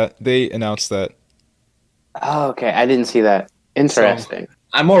does? Yeah, they announced that. Oh, okay. I didn't see that. Interesting.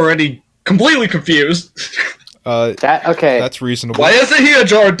 I'm already completely confused. That's reasonable. Why isn't he a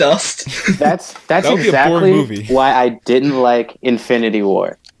jar of dust? That's That would be a boring movie. exactly why I didn't like Infinity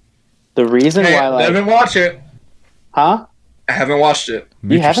War. The reason Hey, why, I haven't like, watched it. huh? I haven't watched it.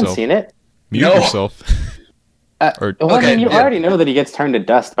 Mute You haven't yourself. seen it? Mute No. yourself. Or- Well, I Okay, mean, you yeah. already know that he gets turned to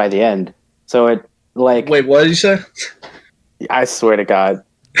dust by the end. So it, like, Wait, what did you say? I swear to God.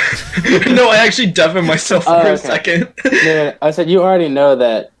 No, I actually deafened myself for Oh, a okay. second. No, I said you already know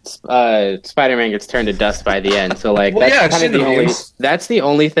that Spider-Man gets turned to dust by the end. So like Well, yeah, I've that's seen kind of the the only. memes. That's the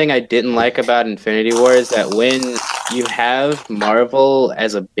only thing I didn't like about Infinity War is that when you have Marvel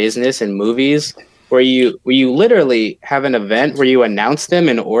as a business in movies, where you literally have an event where you announce them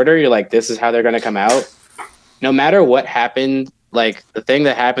in order, you're like, this is how they're going to come out. No matter what happened, like the thing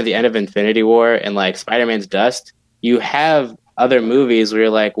that happened at the end of Infinity War and like Spider-Man's dust, you have other movies where you're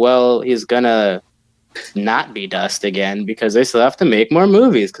like, well, he's gonna not be dust again because they still have to make more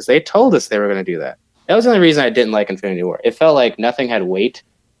movies because they told us they were going to do that. That was the only reason I didn't like Infinity War. It felt like nothing had weight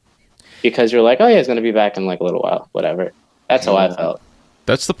because you're like, oh yeah, he's going to be back in like a little while, whatever. That's how I felt.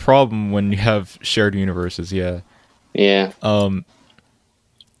 That's the problem when you have shared universes, yeah. Yeah.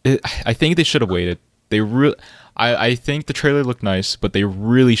 I think they should have waited. I think the trailer looked nice, but they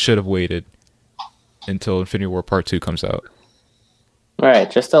really should have waited until Infinity War Part 2 comes out.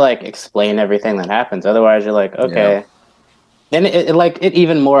 Right, just to like explain everything that happens. Otherwise, you're like, okay. Then it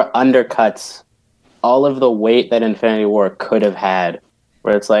even more undercuts all of the weight that Infinity War could have had.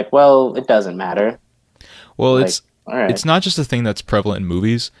 Where it's like, well, it doesn't matter. Well, Like, all right. it's not just a thing that's prevalent in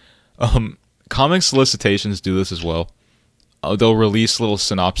movies. Comic solicitations do this as well. They'll release little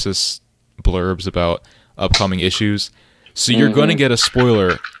synopsis blurbs about upcoming issues, so you're going to get a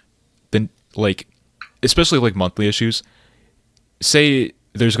spoiler. Then, like, especially like monthly issues. Say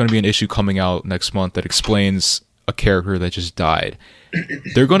there's going to be an issue coming out next month that explains a character that just died.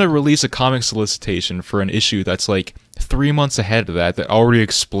 They're going to release a comic solicitation for an issue that's like 3 months ahead of that already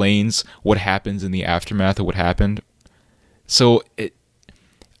explains what happens in the aftermath of what happened. So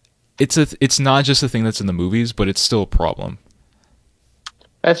it's not just a thing that's in the movies, but it's still a problem.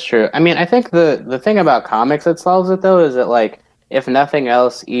 That's true. I mean, I think the thing about comics that solves it though is that like if nothing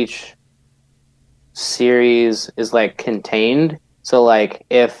else, each series is like contained. So like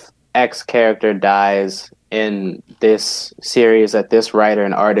if X character dies in this series that this writer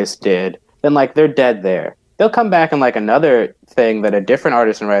and artist did, then like they're dead there. They'll come back in like another thing that a different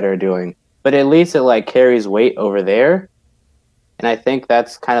artist and writer are doing, but at least it like carries weight over there. And I think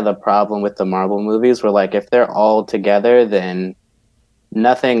that's kind of the problem with the Marvel movies where like if they're all together, then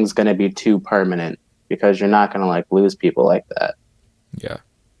nothing's going to be too permanent because you're not going to like lose people like that. Yeah.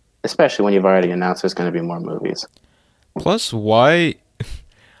 Especially when you've already announced there's going to be more movies. Plus, why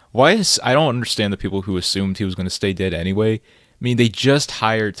is I don't understand the people who assumed he was going to stay dead anyway. I mean, they just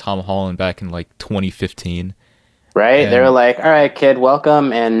hired Tom Holland back in like 2015. Right? And- They were like, all right, kid,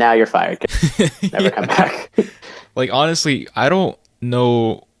 welcome, and now you're fired. Kid. Never come back. Like, honestly, I don't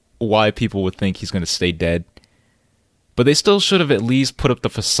know why people would think he's going to stay dead. But they still should have at least put up the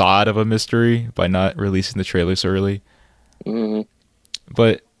facade of a mystery by not releasing the trailer so early. Mhm.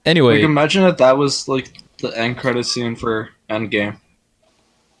 But anyway, Like, imagine if that was like the end credit scene for Endgame.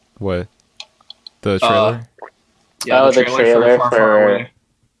 what? The trailer? Yeah, Oh, the trailer Far, for- Far Away.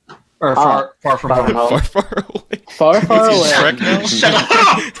 Or Ah, Far From Far From Home. Home. Far, far away. Far, far Is he away. Shrek now? Shut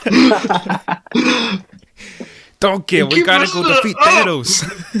up! Don't get, we Keep gotta go listening. defeat Thanos.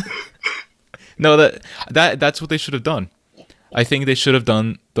 No, that's what they should have done. I think they should have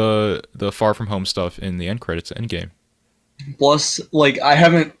done the Far From Home stuff in the end credits Endgame. Plus, like,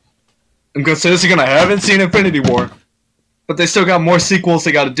 I'm gonna say this again, I haven't seen Infinity War. But they still got more sequels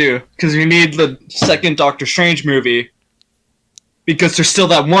they gotta do. Because you need the second Doctor Strange movie. Because there's still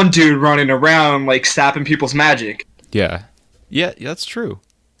that one dude running around, like, sapping people's magic. Yeah, that's true.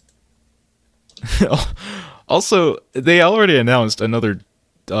 Also, they already announced another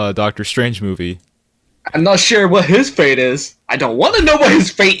Doctor Strange movie. I'm not sure what his fate is. I don't want to know what his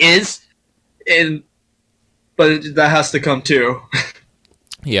fate is. But that has to come too.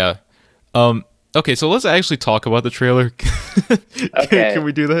 Yeah. Okay, so let's actually talk about the trailer. Okay. Can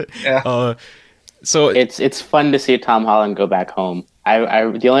we do that? Yeah. So It's fun to see Tom Holland go back home.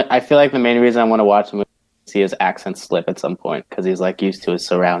 I feel like the main reason I want to watch the movie is to see his accent slip at some point because he's like used to his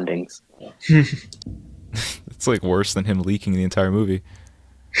surroundings. it's like worse than him leaking the entire movie.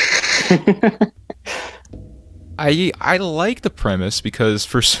 I like the premise because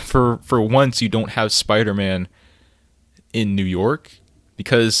for once you don't have Spider-Man in New York,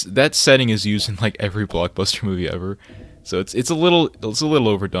 because that setting is used in like every blockbuster movie ever. So it's a little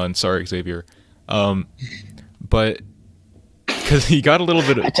overdone. Sorry, Xavier. But because he got a little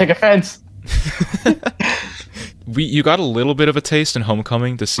bit of I take offense. you got a little bit of a taste in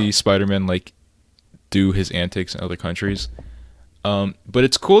Homecoming to see Spider-Man like do his antics in other countries. But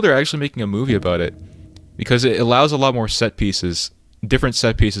it's cool they're actually making a movie about it because it allows a lot more different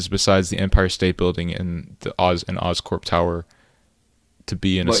set pieces besides the Empire State Building and the Oscorp Tower to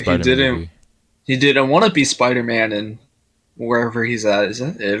be in a Spider-Man movie. He didn't want to be Spider-Man in wherever he's at. Is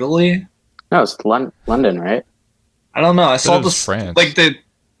that Italy? No, it's London, right? I don't know. I saw it was this France. like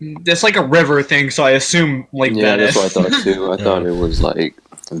it's like a river thing, so I assume like Yeah, Venice. that's what I thought too. I Yeah. thought it was like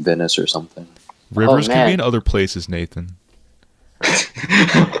Venice or something. Rivers can man. be in other places, Nathan.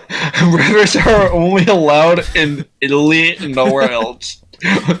 Rivers are only allowed in Italy and nowhere else.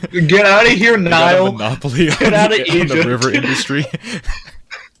 Get out of here, They got a Nile. monopoly on, Get outta on the Egypt. river industry.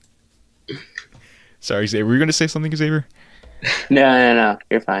 Sorry, Xavier. Were you going to say something, Xavier? No.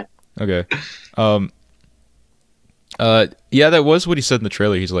 You're fine. Okay. Yeah, that was what he said in the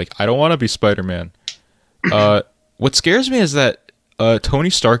trailer. He's like, I don't want to be Spider-Man. What scares me is that Tony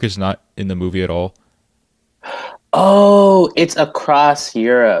Stark is not in the movie at all. Oh, it's across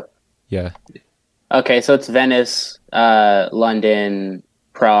Europe. Yeah. Okay, so it's Venice, London,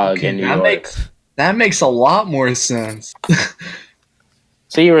 Prague, Okay, and New York. that makes a lot more sense.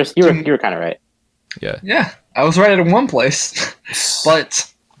 So you were kind of right. Yeah. Yeah, I was right in one place, but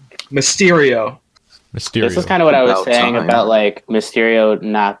Mysterio. Mysterio. This is kind of what I was About saying time. about like Mysterio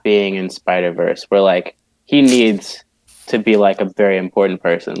not being in Spider-Verse, where like he needs to be like a very important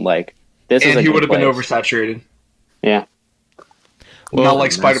person. Like this is And a he good would have been place. oversaturated. Yeah. Well, Not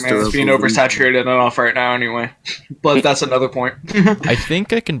like Spider-Man is Master being of the oversaturated enough right now anyway. But that's another point. I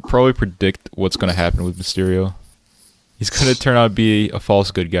think I can probably predict what's going to happen with Mysterio. He's going to turn out to be a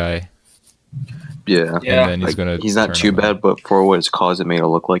false good guy. Yeah. Yeah. And then he's going to He's not too bad, but for what it's caused, it made it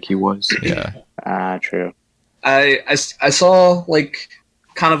look like he was. Yeah. True. I saw like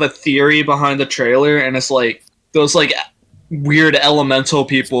kind of a theory behind the trailer, and it's like those like weird elemental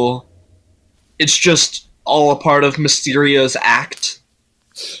people. It's just all a part of Mysterio's act.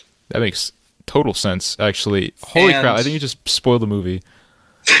 That makes total sense, actually. Holy And- crap, I think you just spoiled the movie.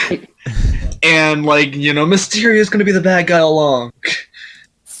 And like, you know, Mysterio's gonna be the bad guy all along.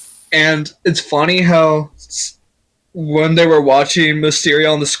 And it's funny how when they were watching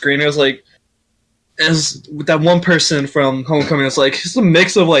Mysterio on the screen, it was like, as that one person from Homecoming was like, it's a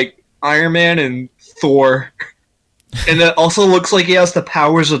mix of like Iron Man and Thor. And it also looks like he has the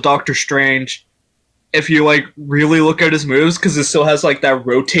powers of Doctor Strange. If you like really look at his moves, because it still has like that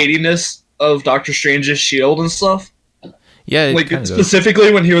rotatiness of Doctor Strange's shield and stuff. Yeah, it Like kinda does.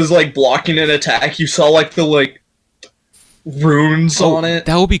 specifically when he was like blocking an attack, you saw like the like runes on it.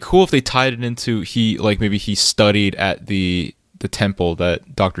 That would be cool if they tied it into maybe he studied at the temple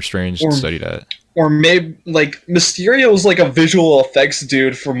that Doctor Strange Or- studied at. Or maybe like Mysterio was like a visual effects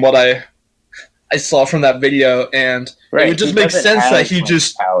dude from what I saw from that video, and Right. it would just he make doesn't sense have, that he like,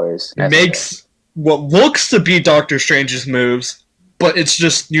 just powers. necessarily. makes what looks to be Doctor Strange's moves, but it's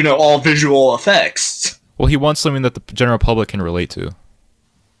just, you know, all visual effects. Well, he wants something that the general public can relate to.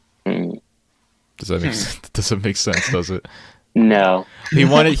 Hmm. Does that make sense? Doesn't make sense, does it? No. He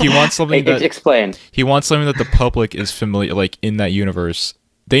wants something that Explain. he wants something that the public is familiar, like in that universe.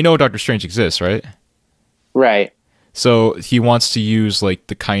 They know Doctor Strange exists, right? Right. So he wants to use like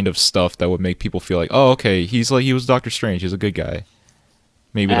the kind of stuff that would make people feel like, oh, okay, he was Doctor Strange. He's a good guy.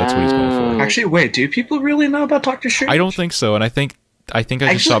 Maybe that's what he's going for. Actually, wait, do people really know about Doctor Strange? I don't think so, and I think I just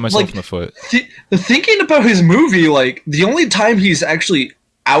Actually, shot myself like, in the foot. Thinking about his movie, like the only time he's actually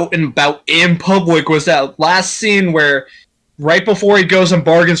out and about in public was that last scene where, right before he goes and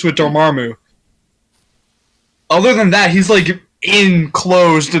bargains with Dormammu. Other than that, he's like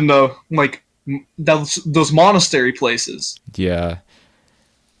enclosed in the like those monastery places. Yeah.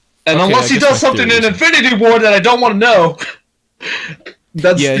 And Okay, unless I he guess my does something theory in is- Infinity War that I don't want to know.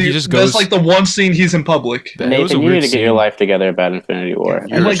 That's Yeah, he just goes- that's like the one scene he's in public. That was a Nathan, you weird need to get your scene. life together about Infinity War.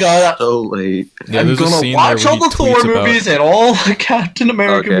 Oh my God. So late. Yeah, I'm there's a gonna scene watch there all where the he Thor tweets about- movies and all the Captain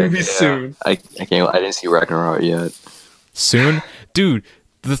America Okay, movies yeah. soon. I can't. I didn't see Ragnarok yet. Soon, dude.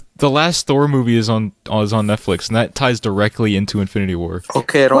 the last Thor movie is on Netflix, and that ties directly into Infinity War.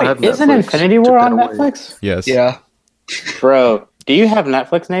 Okay, I don't have Wait, isn't Netflix. Infinity Took War that on away. Netflix? Yes. Yeah, Bro, do you have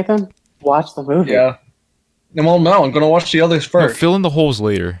Netflix, Nathan? Watch the movie. yeah. Well, no, I'm gonna watch the others No, first. fill in the holes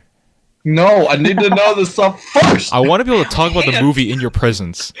later. No, I need to know this stuff first. I want to be able to talk about the movie in your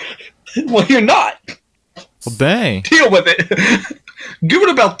presence. Well, you're not. Well, dang. Deal with it. Give it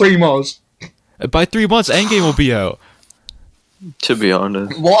about 3 months. By 3 months, Endgame will be out. To be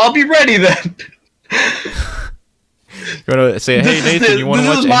honest, Well, I'll be ready then. You want to say, hey, Nathan, you want to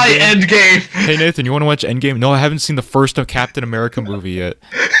watch This is my Endgame? end game. Hey, Nathan, you want to watch Endgame? No, I haven't seen the first of Captain America movie yet.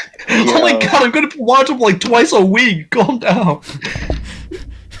 Oh my god, I'm gonna watch them like twice a week. Calm down.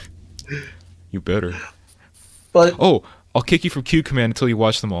 You better. But Oh, I'll kick you from Q Command until you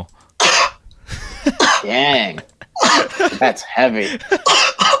watch them all. Dang. That's heavy.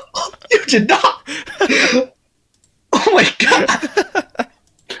 you did not. Oh my god.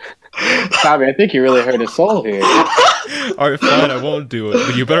 Bobby, I think you really hurt his soul here. Alright, fine, I won't do it,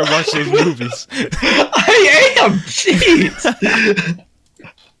 but you better watch those movies. I am. Jeez.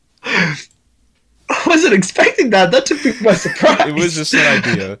 I wasn't expecting that. That took me by surprise. It was just an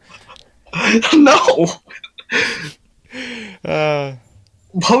idea. No.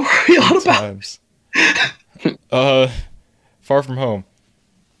 What were we on Good about? times. Far From Home.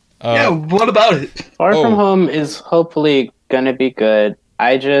 Yeah, what about it? Far Oh. From Home is hopefully gonna be good.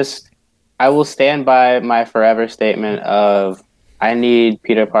 I will stand by my forever statement of I need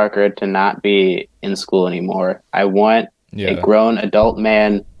Peter Parker to not be in school anymore. I want Yeah. a grown adult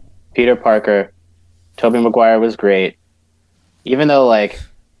man, Peter Parker. Tobey Maguire was great. Even though, like,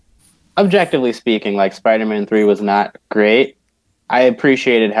 objectively speaking, like, Spider-Man 3 was not great, I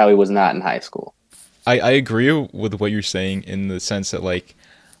appreciated how he was not in high school. I agree with what you're saying in the sense that, like,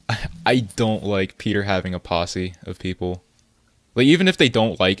 I don't like Peter having a posse of people. Like, even if they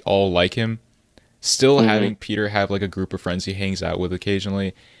don't all like him, still having Peter have, like, a group of friends he hangs out with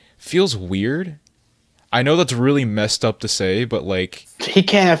occasionally feels weird. I know that's really messed up to say, but, like... He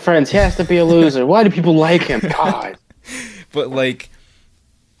can't have friends. He has to be a loser. Why do people like him? God. But, like...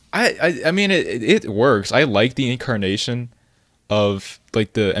 I mean, it works. I like the incarnation of,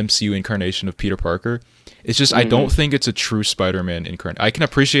 like, the MCU incarnation of Peter Parker. It's just, I don't think it's a true Spider-Man incarnation. I can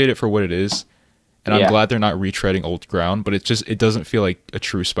appreciate it for what it is, and I'm glad they're not retreading old ground, but it doesn't feel like a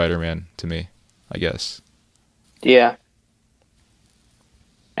true Spider-Man to me, I guess. Yeah.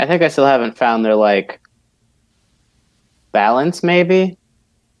 I think I still haven't found their, like, balance, maybe,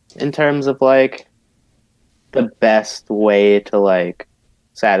 in terms of, like, the best way to, like,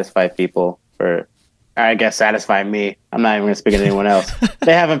 satisfy people for, I guess, satisfy me. I'm not even going to speak to anyone else.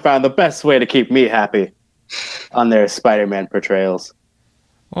 They haven't found the best way to keep me happy on their Spider-Man portrayals.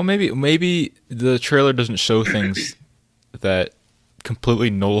 Well, maybe the trailer doesn't show things that completely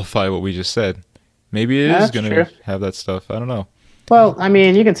nullify what we just said. Maybe it is That's going true. to have that stuff. I don't know. Well, I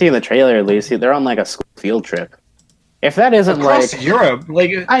mean, you can see in the trailer, at least, they're on, like, a school field trip. If that isn't, Across like... Europe,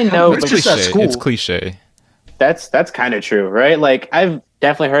 like I know, it's but just at Cliche. school. It's cliche. That's kind of true, right? Like, I've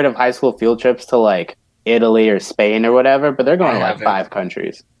definitely heard of high school field trips to, like, Italy or Spain or whatever, but they're going I to, like, haven't. 5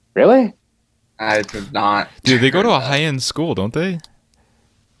 countries. Really? I did not. Dude, they go to a high-end school, don't they?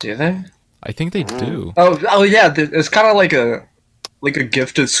 Do they? I think they do. Oh yeah. It's kind of like a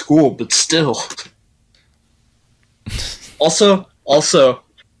gifted school, but still. also,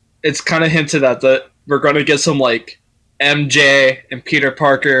 it's kind of hinted at that we're going to get some like MJ and Peter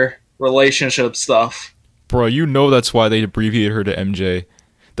Parker relationship stuff. Bro, you know that's why they abbreviated her to MJ.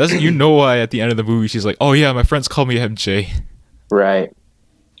 Doesn't you know why at the end of the movie she's like, "Oh yeah, my friends call me MJ." Right.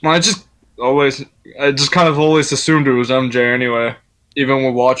 I just kind of always assumed it was MJ anyway, even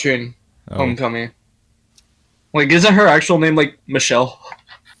when watching Oh. Homecoming. Like, isn't her actual name like Michelle?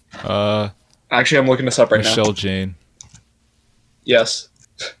 Actually, I'm looking this up right now. Michelle Jane. Yes.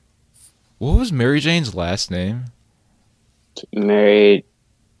 What was Mary Jane's last name? Mary.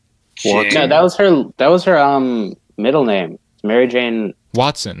 Jane. No, that was her middle name. Mary Jane.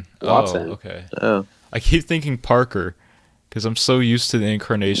 Watson. Watson. Oh, okay. oh, I keep thinking Parker because I'm so used to the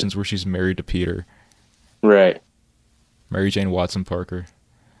incarnations where she's married to Peter. Right. Mary Jane Watson Parker.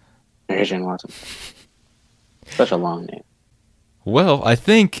 Mary Jane Watson. Such a long name. Well, I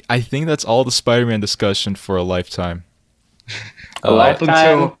think that's all the Spider-Man discussion for a lifetime. A Up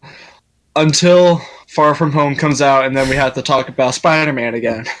lifetime. until Far From Home comes out, and then we have to talk about Spider-Man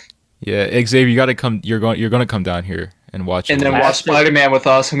again, Yeah, Xavier, you got to come. You're going to come down here and watch and it. then I watch have to- Spider-Man with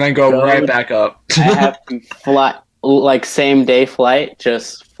us, and then go Go- right back up. I have to fly, like, same day flight,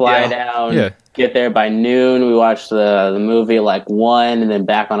 just fly Yeah. down, Yeah. get there by noon. We watch the movie like 1 and then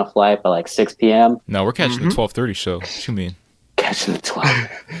back on a flight by like 6 p.m. No, we're catching Mhm. the 12:30 show. What you mean? catching the 12.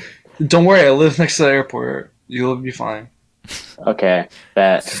 Don't worry, I live next to the airport. You'll be fine. Okay,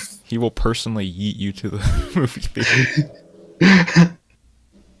 bet. He will personally yeet you to the movie theater.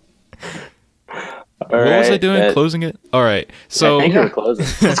 What was I doing? Closing it? All right. So I think we're closing.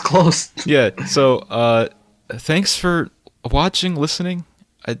 That's close. yeah. So thanks for watching, listening.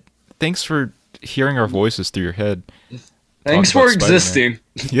 Thanks for hearing our voices through your head. Thanks Talk for about Spider-Man. existing.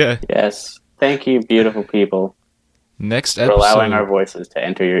 Yeah. Yes. Thank you, beautiful people, Next for episode. allowing our voices to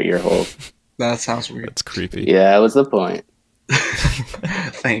enter your ear hole. That sounds weird. That's creepy. Yeah, that was the point.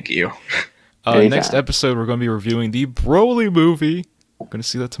 Thank you. Anytime. Next episode, we're going to be reviewing the Broly movie. I'm going to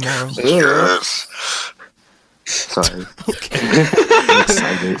see that tomorrow. Yes. Sorry.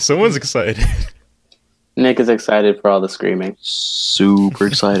 Excited. Someone's excited. Nick is excited for all the screaming. Super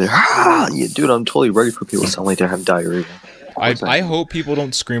excited. Yeah, dude, I'm totally ready for people to sound like they have diarrhea. I hope people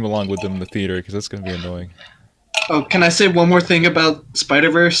don't scream along with them in the theater because that's going to be annoying. Oh, can I say one more thing about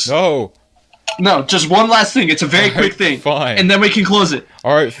Spider-Verse? No. No, just one last thing. It's a very quick thing. Fine. And then we can close it.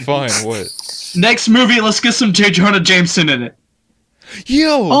 All right, fine. What? Next movie, let's get some J. Jonah Jameson in it.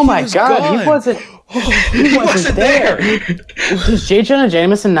 Yo! Oh my was god, gone. he wasn't. He wasn't there. Does J. Jonah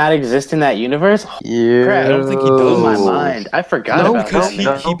Jameson not exist in that universe? Yeah. Crap, I don't think he Blew does. my mind. I forgot No, about Because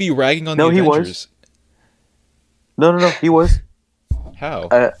that. he'd be ragging on No, the he was. Avengers. No, he was. How?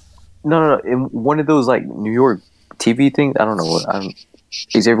 No. In one of those like New York TV things, I don't know what.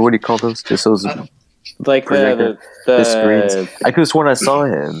 Is everybody call those? Just those Like projector- the screens. I could have sworn I saw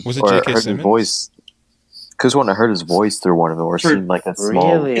him. Was it or J.K. heard his Simmons? voice. Could have sworn I heard his voice through one of them, or seen like a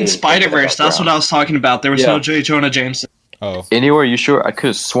small. Really? In Spider-Verse, that's what I was talking about. There was Yeah. no J. Jonah Jameson. Oh. Anywhere? You sure? I could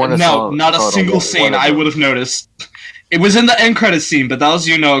have sworn I saw. No, not a saw it on single one scene of I them. would have noticed. It was in the end credit scene, but that was,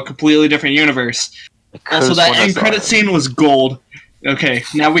 a completely different universe. I could've Also, that sworn I end saw credit it. scene was gold. Okay,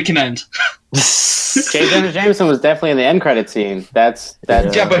 now we can end. J. Jonah Jameson was definitely in the end credit scene. That's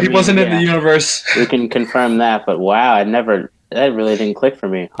Yeah, but he wasn't in the universe. We can confirm that. But wow, that really didn't click for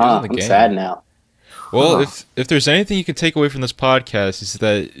me. He was Huh? in the I'm game. sad now. Well, if there's anything you can take away from this podcast, is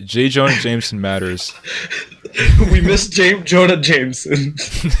that J. Jonah Jameson matters. We missed Jonah Jameson.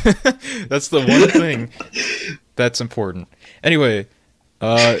 That's the one thing that's important. Anyway,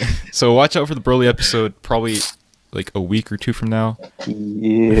 so watch out for the Broly episode. Probably like a week or two from now.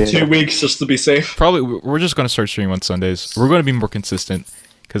 Yeah. 2 weeks just to be safe. Probably we're just gonna start streaming on Sundays. We're gonna be more consistent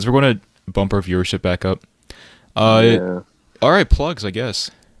because we're gonna bump our viewership back up. Yeah. All right, plugs. I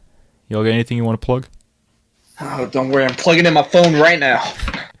guess. Y'all got anything you want to plug? Oh, don't worry, I'm plugging in my phone right now.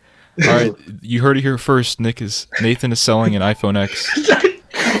 All right, you heard it here first. Nathan is selling an iPhone X.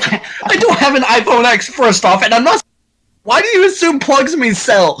 I don't have an iPhone X, first off, and I'm not. Why do you assume plugs mean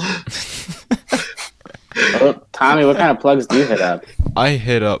sell? Oh, Tommy, what kind of plugs do you hit up? I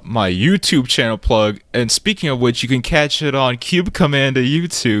hit up my YouTube channel plug, and speaking of which, you can catch it on Cube Commander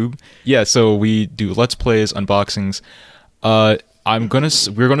YouTube. Yeah, so we do Let's Plays, unboxings. We're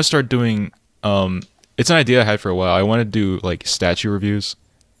gonna start doing. It's an idea I had for a while. I want to do like statue reviews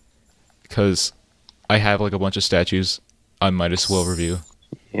because I have like a bunch of statues. I might as well review.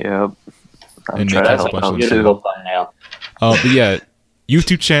 Yep. And trying make to a help bunch out of them too. Beautiful thumbnail. But yeah,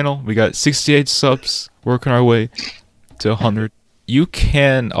 YouTube channel. We got 68 subs, working our way to 100. You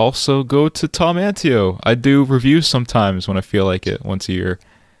can also go to Tom Antio. I do reviews sometimes when I feel like it, once a year.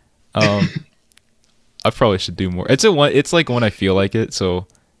 I probably should do more. It's like when I feel like it, so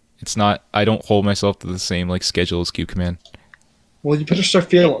it's not. I don't hold myself to the same like schedule as Cube Command. Well, you better start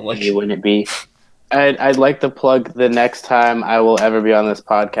feeling like You wouldn't it be? I'd like to plug the next time I will ever be on this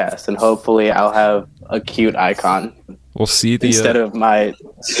podcast, and hopefully I'll have a cute icon We'll see the. instead of my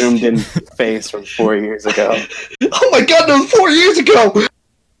zoomed-in face from 4 years ago. Oh my god, that was 4 years ago!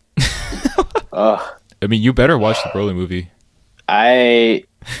 Ugh. I mean, you better watch the Broly movie. I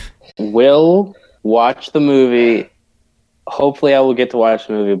will watch the movie. Hopefully, I will get to watch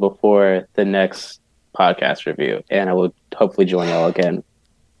the movie before the next podcast review, and I will hopefully join y'all again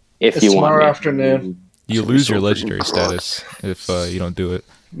if It's you want tomorrow me. afternoon. You Should be lose so your freaking legendary cross. status if you don't do it.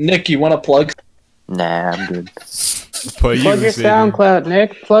 Nick, you want to plug? Nah, I'm good. But Plug your Xavier. SoundCloud,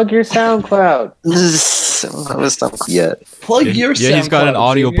 Nick. Plug your SoundCloud. Let's not yet. Plug Yeah, your yeah, he's got an SoundCloud,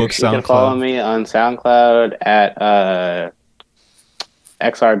 audiobook Xavier. You can follow SoundCloud. me on SoundCloud at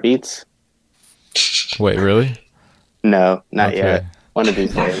XR Beats. Wait, really? No, not Okay. yet. One of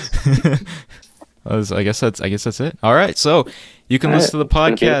these days. I guess that's it. All right, so you can All listen to the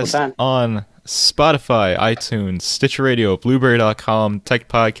right, it's been a beautiful podcast time. on Spotify, iTunes, Stitcher Radio, Blueberry.com, Tech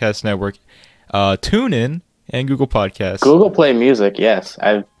Podcast Network, TuneIn, and Google Podcasts. Google Play Music, yes.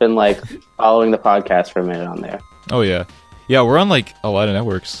 I've been following the podcast for a minute on there. Oh yeah, we're on like a lot of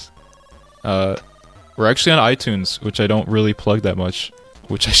networks. We're We're actually on iTunes, which I don't really plug that much,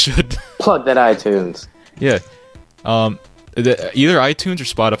 which I should. Plug that iTunes. Yeah. Either iTunes or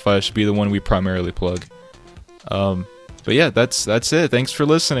Spotify should be the one we primarily plug. But yeah, that's it. Thanks for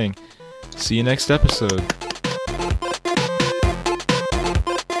listening. See you next episode.